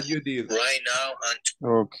question that you did. Right now.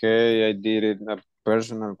 Okay, I did it a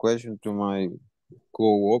personal question to my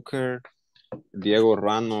co-worker, Diego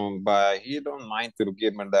Rano, but he don't mind to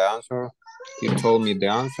give me the answer. He told me the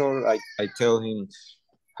answer. I tell him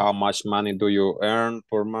how much money do you earn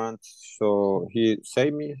per month. So he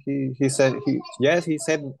said me. He said he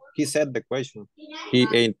said the question. He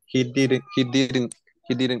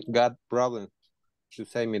didn't got problem to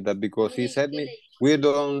say me that because he said me we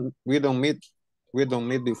don't meet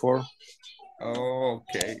before. Oh,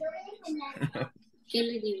 okay.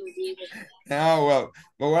 Oh, well,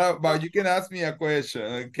 but what about you can ask me a question,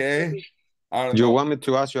 okay? I don't You know. want me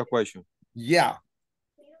to ask you a question? Yeah.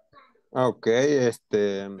 Okay,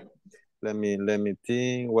 let me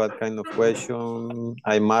think what kind of question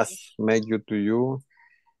I must make you to you.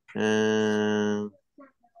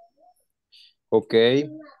 Okay.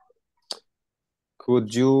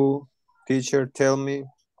 Could you, teacher, tell me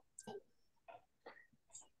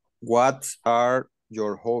what are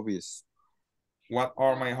your hobbies? What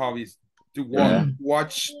are my hobbies? To Yeah.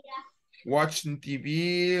 watch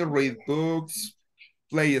TV, read books,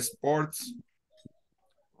 play sports.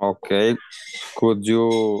 Okay.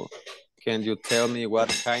 Can you tell me what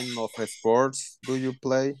kind of sports do you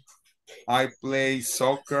play? I play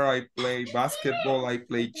soccer, I play basketball, I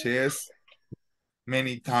play chess.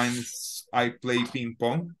 Many times I play ping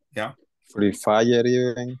pong. Yeah. Free Fire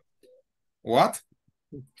even? What?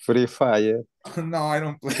 Free Fire. No, I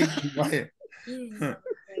don't play too much.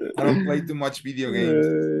 I don't play too much video games.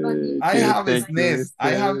 I have a SNES.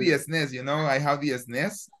 I have the SNES, you know, I have the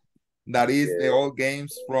SNES. That is the old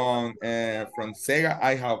games from Sega.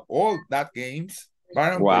 I have all that games. But I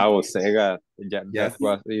don't Wow, play. Sega. Yeah, Yes.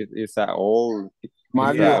 It's a old.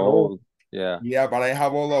 Mario. Old. Yeah. Yeah, but I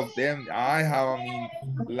have all of them. I have, I mean,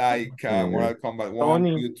 like Mortal Kombat 1,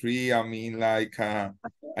 2, 3. I mean, like I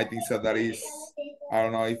think so that is, I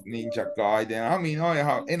don't know if Ninja Gaiden. I mean, I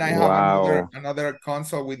have, and I have Wow. another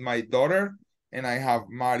console with my daughter, and I have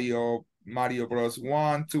Mario Bros.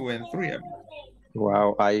 1, 2, and 3. I mean.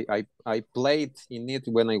 Wow, I played in it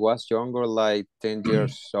when I was younger, like 10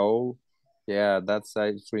 years old. Yeah, that's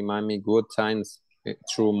remind me good times.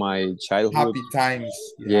 through my childhood. Happy times.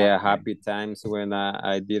 Yeah, happy times when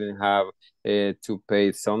I didn't have to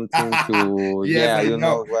pay something to, Yes, yeah, I you know.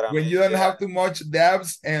 know what I When mean. you don't Yeah. have too much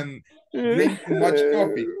debts and drink too much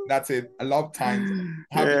coffee. That's it. A lot of times.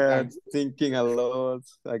 Happy Yeah, times. thinking a lot.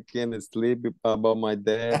 I can't sleep about my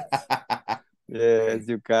debts. Yes,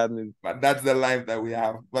 you got me. But that's the life that we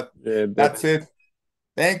have. But Yeah, that's it.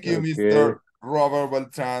 Thank you, okay. Mr. Robert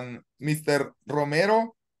Beltran. Mr.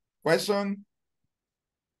 Romero, question?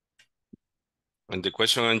 And the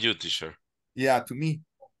question on you, teacher. Yeah, to me.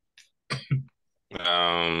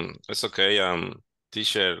 It's okay.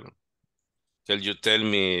 Teacher, can you tell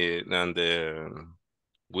me and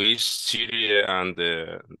which series and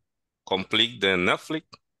complete the Netflix?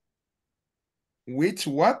 Which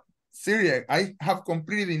what? Series I have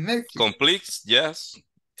completed in Netflix. Complete, yes.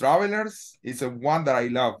 Travelers is a one that I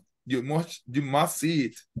love. You must see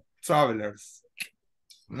it. Travelers.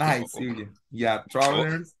 Nice series. Yeah,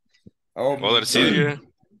 Travelers. Oh, Other series?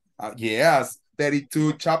 yes,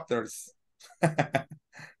 32 chapters.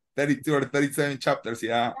 32 or 37 chapters,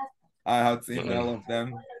 yeah. I have seen all of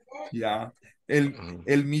them. Yeah.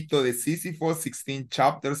 El mito de Sísifo, 16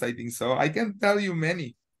 chapters, I think so. I can tell you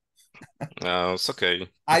many. It's okay.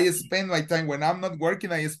 I spend my time when I'm not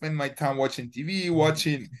working, I spend my time watching TV,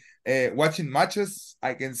 watching matches.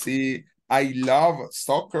 I can see I love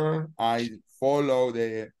soccer. I follow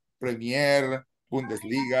the Premier,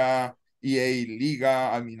 Bundesliga, EA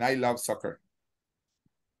Liga. I mean, I love soccer.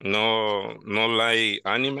 No like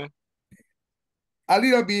anime? A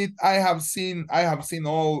little bit. I have seen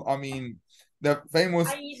all. I mean, the famous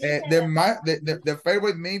the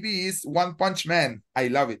favorite maybe is One Punch Man. I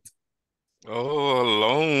love it. Oh,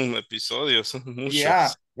 long episodios. Yeah,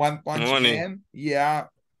 Muchos. One Punch Money. Man. Yeah,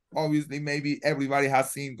 obviously maybe everybody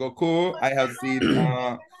has seen Goku. I have seen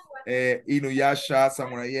Inuyasha,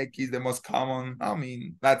 Samurai X, the most common. I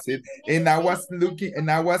mean, that's it. And I was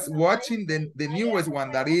watching the newest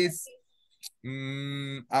one that is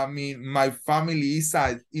I mean, my family is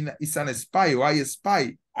an spy, or I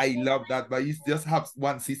spy. I love that, but it just have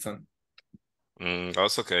one season.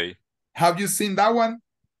 That's okay. Have you seen that one?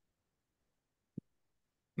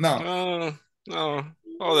 No. No.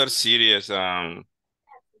 Other series. I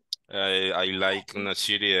like a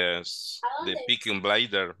series, The Peaky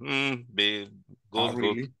Blinder. Be good,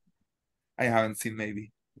 Really? I haven't seen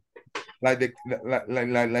maybe. Like the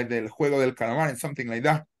the Juego del Calamar and something like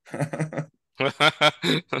that.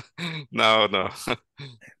 No.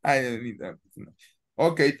 I don't need that.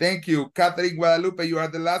 Okay, thank you. Catherine Guadalupe, you are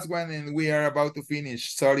the last one and we are about to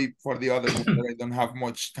finish. Sorry for the other one, but I don't have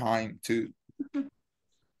much time to.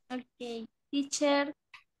 Okay, teacher,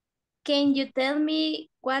 can you tell me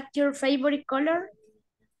what your favorite color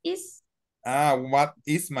is? What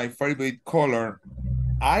is my favorite color?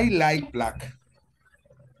 I like black.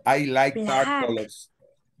 I like dark colors.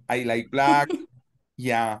 I like black.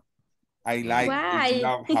 Yeah. I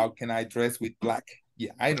love how can I dress with black.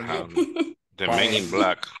 Yeah, I don't know. The Men in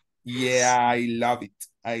Black. Yeah, I love it.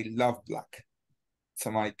 I love black. It's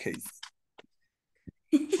my case.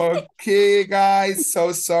 Okay, guys,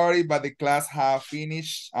 so sorry, but the class have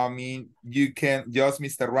finished. I mean, you can, just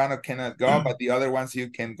Mr. Rano cannot go, but the other ones you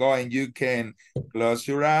can go and you can close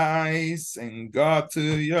your eyes and go to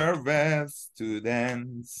your best to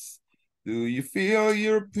dance. Do you feel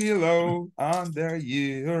your pillow under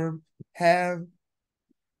your head?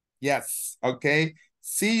 Yes, okay.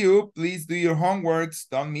 See you. Please do your homeworks.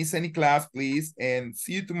 Don't miss any class, please. And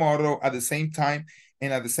see you tomorrow at the same time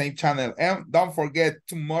and at the same channel. And don't forget,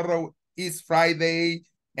 tomorrow is Friday.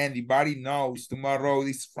 Anybody knows tomorrow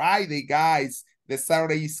is Friday, guys. The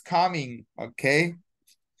Saturday is coming, okay?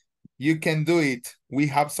 You can do it. We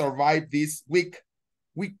have survived this week.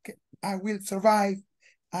 I will survive.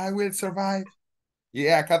 I will survive.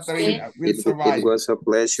 Yeah, Catherine, I will survive. It was a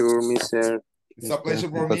pleasure, Mr. It's a pleasure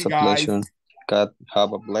for me, guys. God,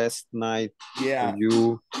 have a blessed night. Yeah. For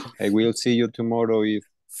you. I will see you tomorrow if.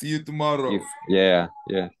 See you tomorrow. Yeah,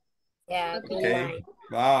 good Okay. night.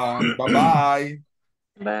 Bye. Bye-bye.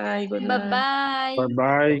 Bye. Good night. Bye-bye.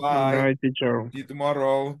 Bye-bye. Good Bye. night, teacher. See you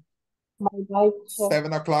tomorrow. Bye-bye.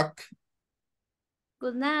 7 o'clock.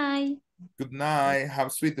 Good night. Good night.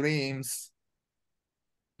 Have sweet dreams.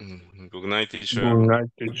 Good night, teacher. Good night,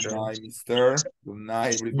 Good teacher. night, mister. Good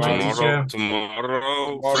night, everybody.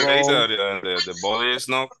 Tomorrow, Friday, the body is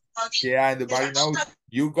not. Yeah, and the body knows.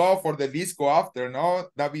 You go for the disco after, no,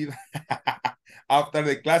 David? After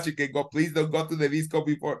the class, you can go. Please don't go to the disco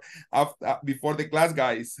before the class,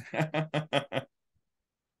 guys.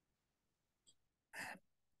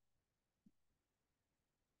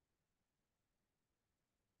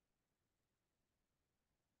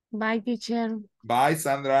 Bye, teacher. Bye,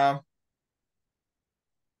 Sandra.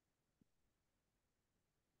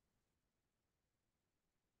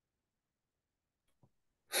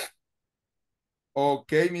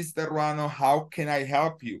 Okay, Mr. Ruano, how can I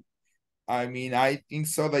help you? I mean, I think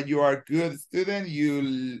so that you are a good student.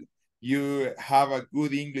 You have a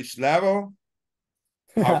good English level.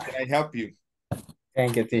 How can I help you?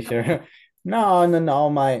 Thank you, teacher. No.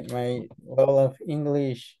 My level of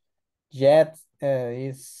English yet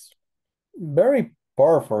is very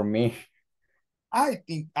poor for me. I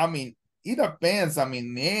mean, it depends. I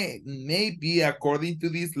mean, maybe according to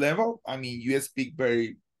this level, I mean, you speak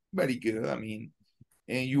very, very good. I mean,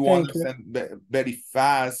 and you Thank you. understand very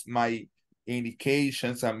fast my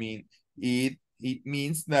indications. I mean, it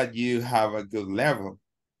means that you have a good level. Oh,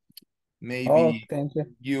 Maybe thank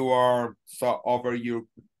you. you are so over your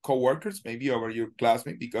coworkers, maybe over your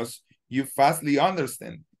classmates, because you fastly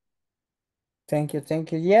understand. Thank you.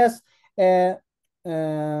 Yes.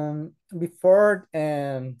 Before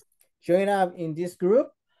join up in this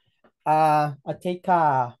group, I take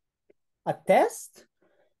a test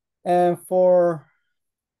for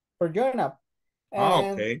join up,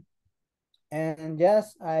 and Okay.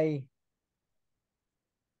 yes,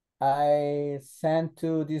 I sent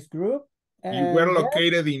to this group, You were and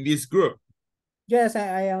located in this group. yes,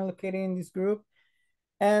 I am located in this group,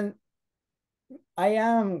 and I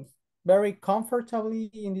am very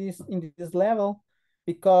comfortably in this level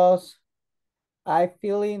because I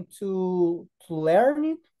feel into to learn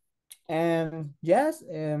it, and yes,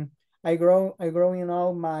 I grow in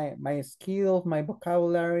all my skills, my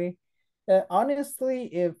vocabulary. Honestly,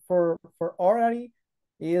 if for orally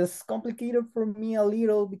is complicated for me a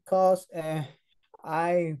little because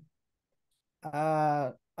I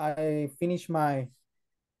I finish my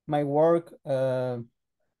work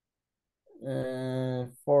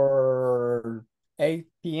for 8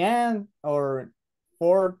 p.m. or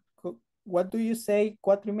 4, what do you say,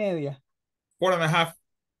 4:30? 4.5.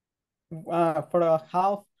 For a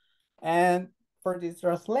half, and for this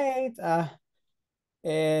translate,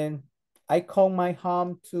 and I call my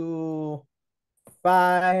home to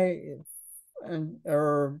 5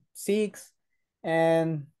 or 6,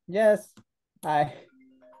 and yes, I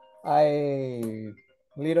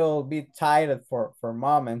little bit tired for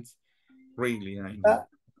moments. Really, I know.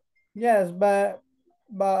 Yes, but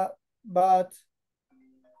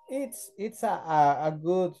it's a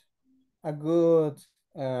good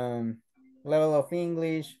level of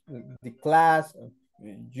English. The class,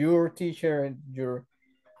 your teacher,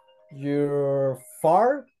 you're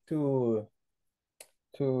far to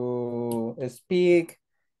speak,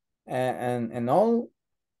 and all.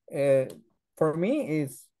 For me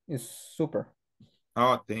is super.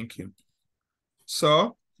 Oh, thank you.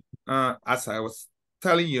 So, as I was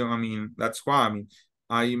telling you, I mean, that's why, I mean,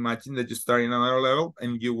 I imagine that you start in another level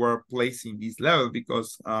and you were placing this level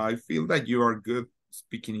because I feel that you are good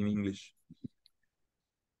speaking in English.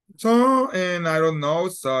 So, and I don't know,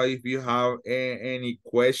 so if you have any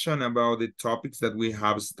question about the topics that we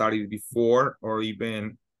have studied before, or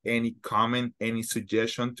even any comment, any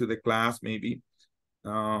suggestion to the class, maybe.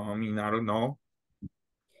 I mean, I don't know.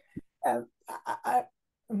 I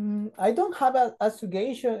don't have a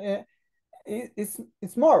suggestion.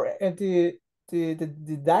 It's more the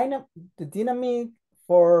dynamic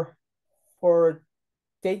for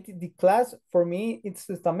take the class. For me, it's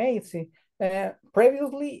just amazing.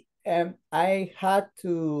 Previously, I had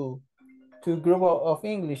to group of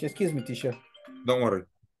English. Excuse me, teacher. Don't worry.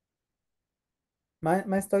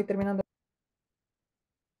 Me estoy terminando.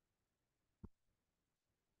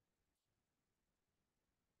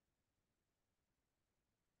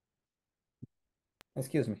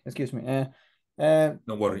 Excuse me.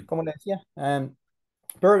 Don't worry. Como le decía,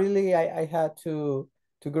 previously I had to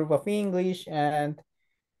group of English, and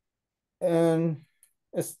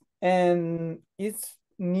it's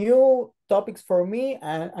new topics for me,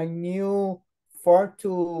 and I knew for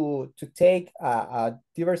to take a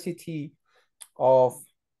diversity of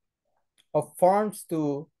forms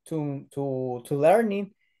to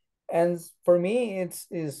learning, and for me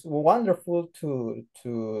it's wonderful to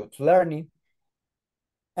learning,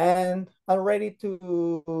 and I'm ready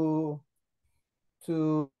to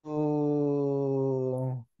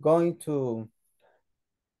going to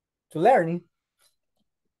learning.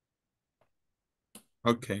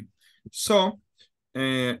 Okay. So,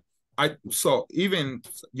 so even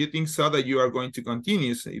you think so that you are going to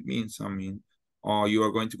continue, so it means, I mean, or you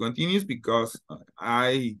are going to continue because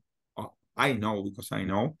I know, because I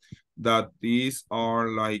know that these are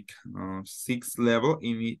like 6 level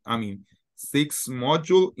in it, I mean, 6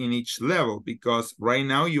 module in each level, because right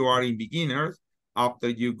now you are in beginners, after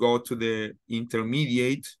you go to the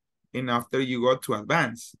intermediate, and after you go to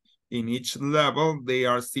advanced. In each level, there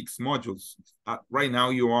are 6 modules. Right now,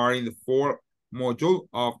 you are in the 4th module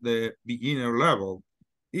of the beginner level.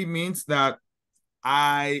 It means that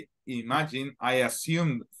I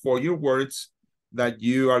assume for your words that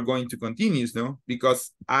you are going to continue, no?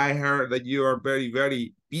 Because I heard that you are very,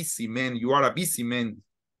 very busy man. You are a busy man.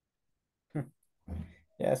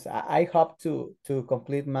 Yes, I hope to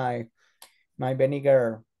complete my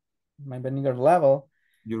beginner level.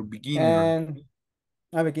 Your beginner. And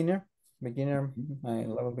a beginner, my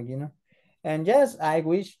level beginner. And yes, I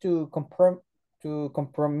wish to compromise. To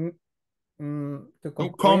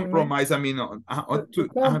compromise, I mean, to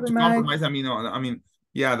compromise. I mean,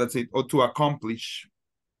 yeah, that's it. Or to accomplish.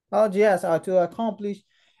 Oh yes, to accomplish,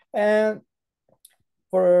 and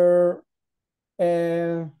for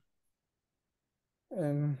ay,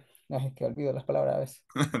 que olvido las palabras a veces.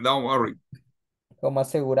 Don't worry. Como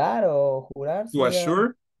asegurar o jurar. To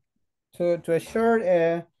assure. To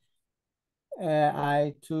assure.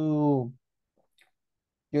 I to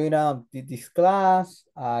join this class.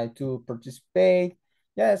 I to participate.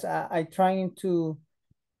 Yes, I trying to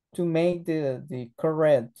make the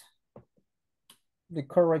correct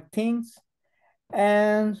things,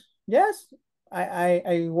 and yes,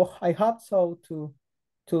 I hope so to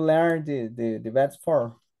learn the best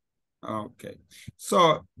form. Okay,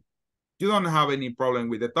 so you don't have any problem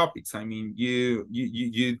with the topics. I mean, you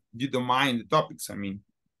don't mind the topics. I mean,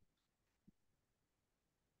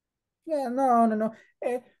 yeah, no.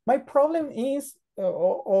 My problem is,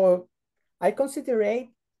 or I consider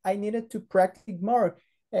I needed to practice more.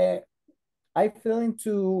 I feel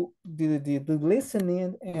into the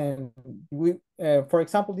listening, and we, for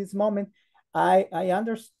example, this moment, I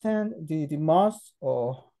understand the most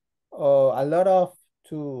or a lot of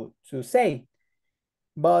to say,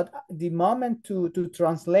 but the moment to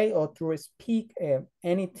translate or to speak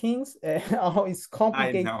any things, oh, it's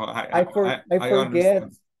complicated. I forget.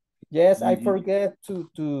 understand. Yes, I forget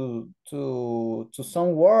to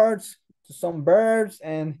some words, to some verbs,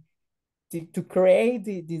 and to create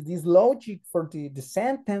this logic for the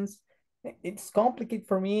sentence. It's complicated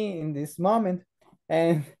for me in this moment,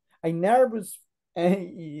 and I nervous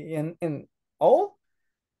and all.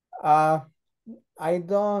 I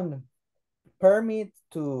don't permit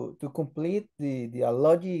to complete the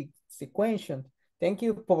logic sequence. Thank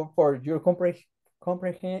you for your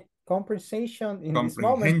comprehension in this moment.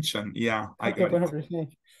 Comprehension, yeah, I got it.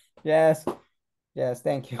 Yes,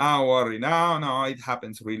 thank you. Don't worry, no, it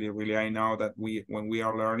happens really. I know that when we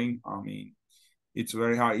are learning, I mean, it's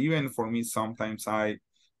very hard. Even for me, sometimes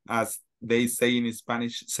as they say in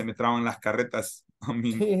Spanish, se me traban las carretas. I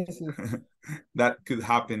mean, that could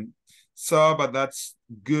happen. So, but that's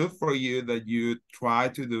good for you that you try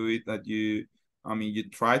to do it, that you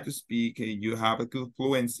try to speak, and you have a good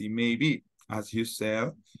fluency, maybe, as you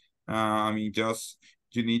said. I mean, just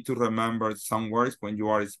you need to remember some words when you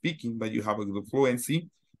are speaking, but you have a good fluency.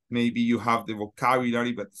 Maybe you have the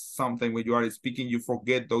vocabulary, but sometimes when you are speaking, you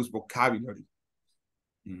forget those vocabulary.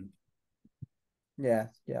 Yeah,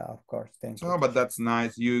 of course. Thank you. But that's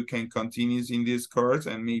nice. You can continue in this course,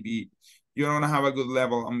 and maybe you're gonna have a good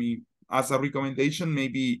level. I mean, as a recommendation,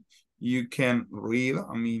 maybe you can read.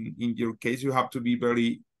 I mean, in your case, you have to be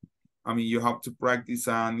very, you have to practice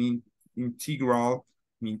an integral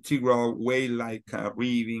way, like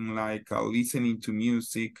reading, like listening to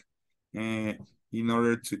music, in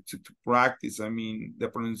order to practice, the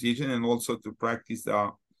pronunciation, and also to practice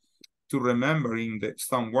to remembering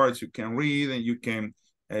some words you can read, and you can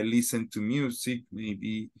listen to music,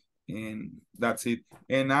 maybe, and that's it.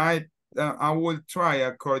 And I will try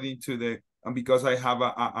according to because I have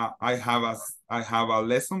a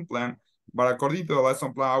lesson plan, but according to the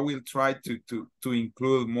lesson plan, I will try to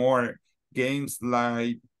include more games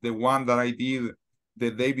like the one that I did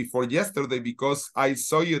the day before yesterday, because I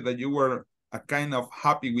saw you that you were kind of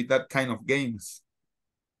happy with that kind of games.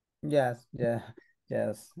 Yes.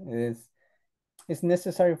 It's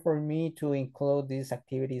necessary for me to include these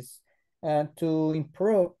activities and to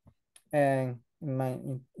improve in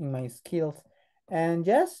my skills. And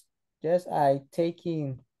yes, I take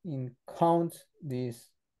in count this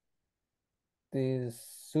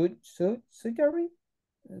suggestion.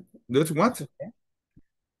 That's what?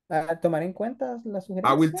 Tomar en cuenta la sugerencia.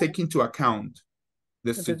 I will take into account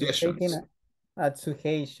the suggestions.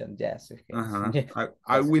 Suggestion, yes. Suggestion.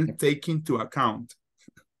 I will take into account.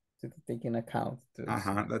 To take in account.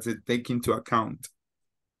 That's it. Take into account.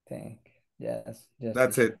 Yes.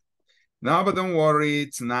 That's it. No, but don't worry.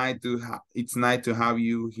 It's nice to have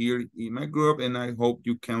you here in my group, and I hope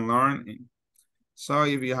you can learn. So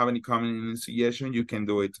if you have any comment and suggestion, you can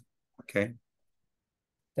do it. Okay.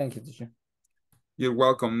 Thank you, teacher. You're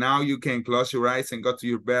welcome. Now you can close your eyes and go to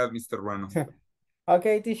your bed, Mr. Ruano.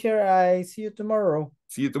 Okay, teacher, I see you tomorrow.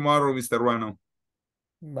 See you tomorrow, Mr. Ruano.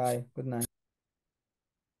 Bye. Good night.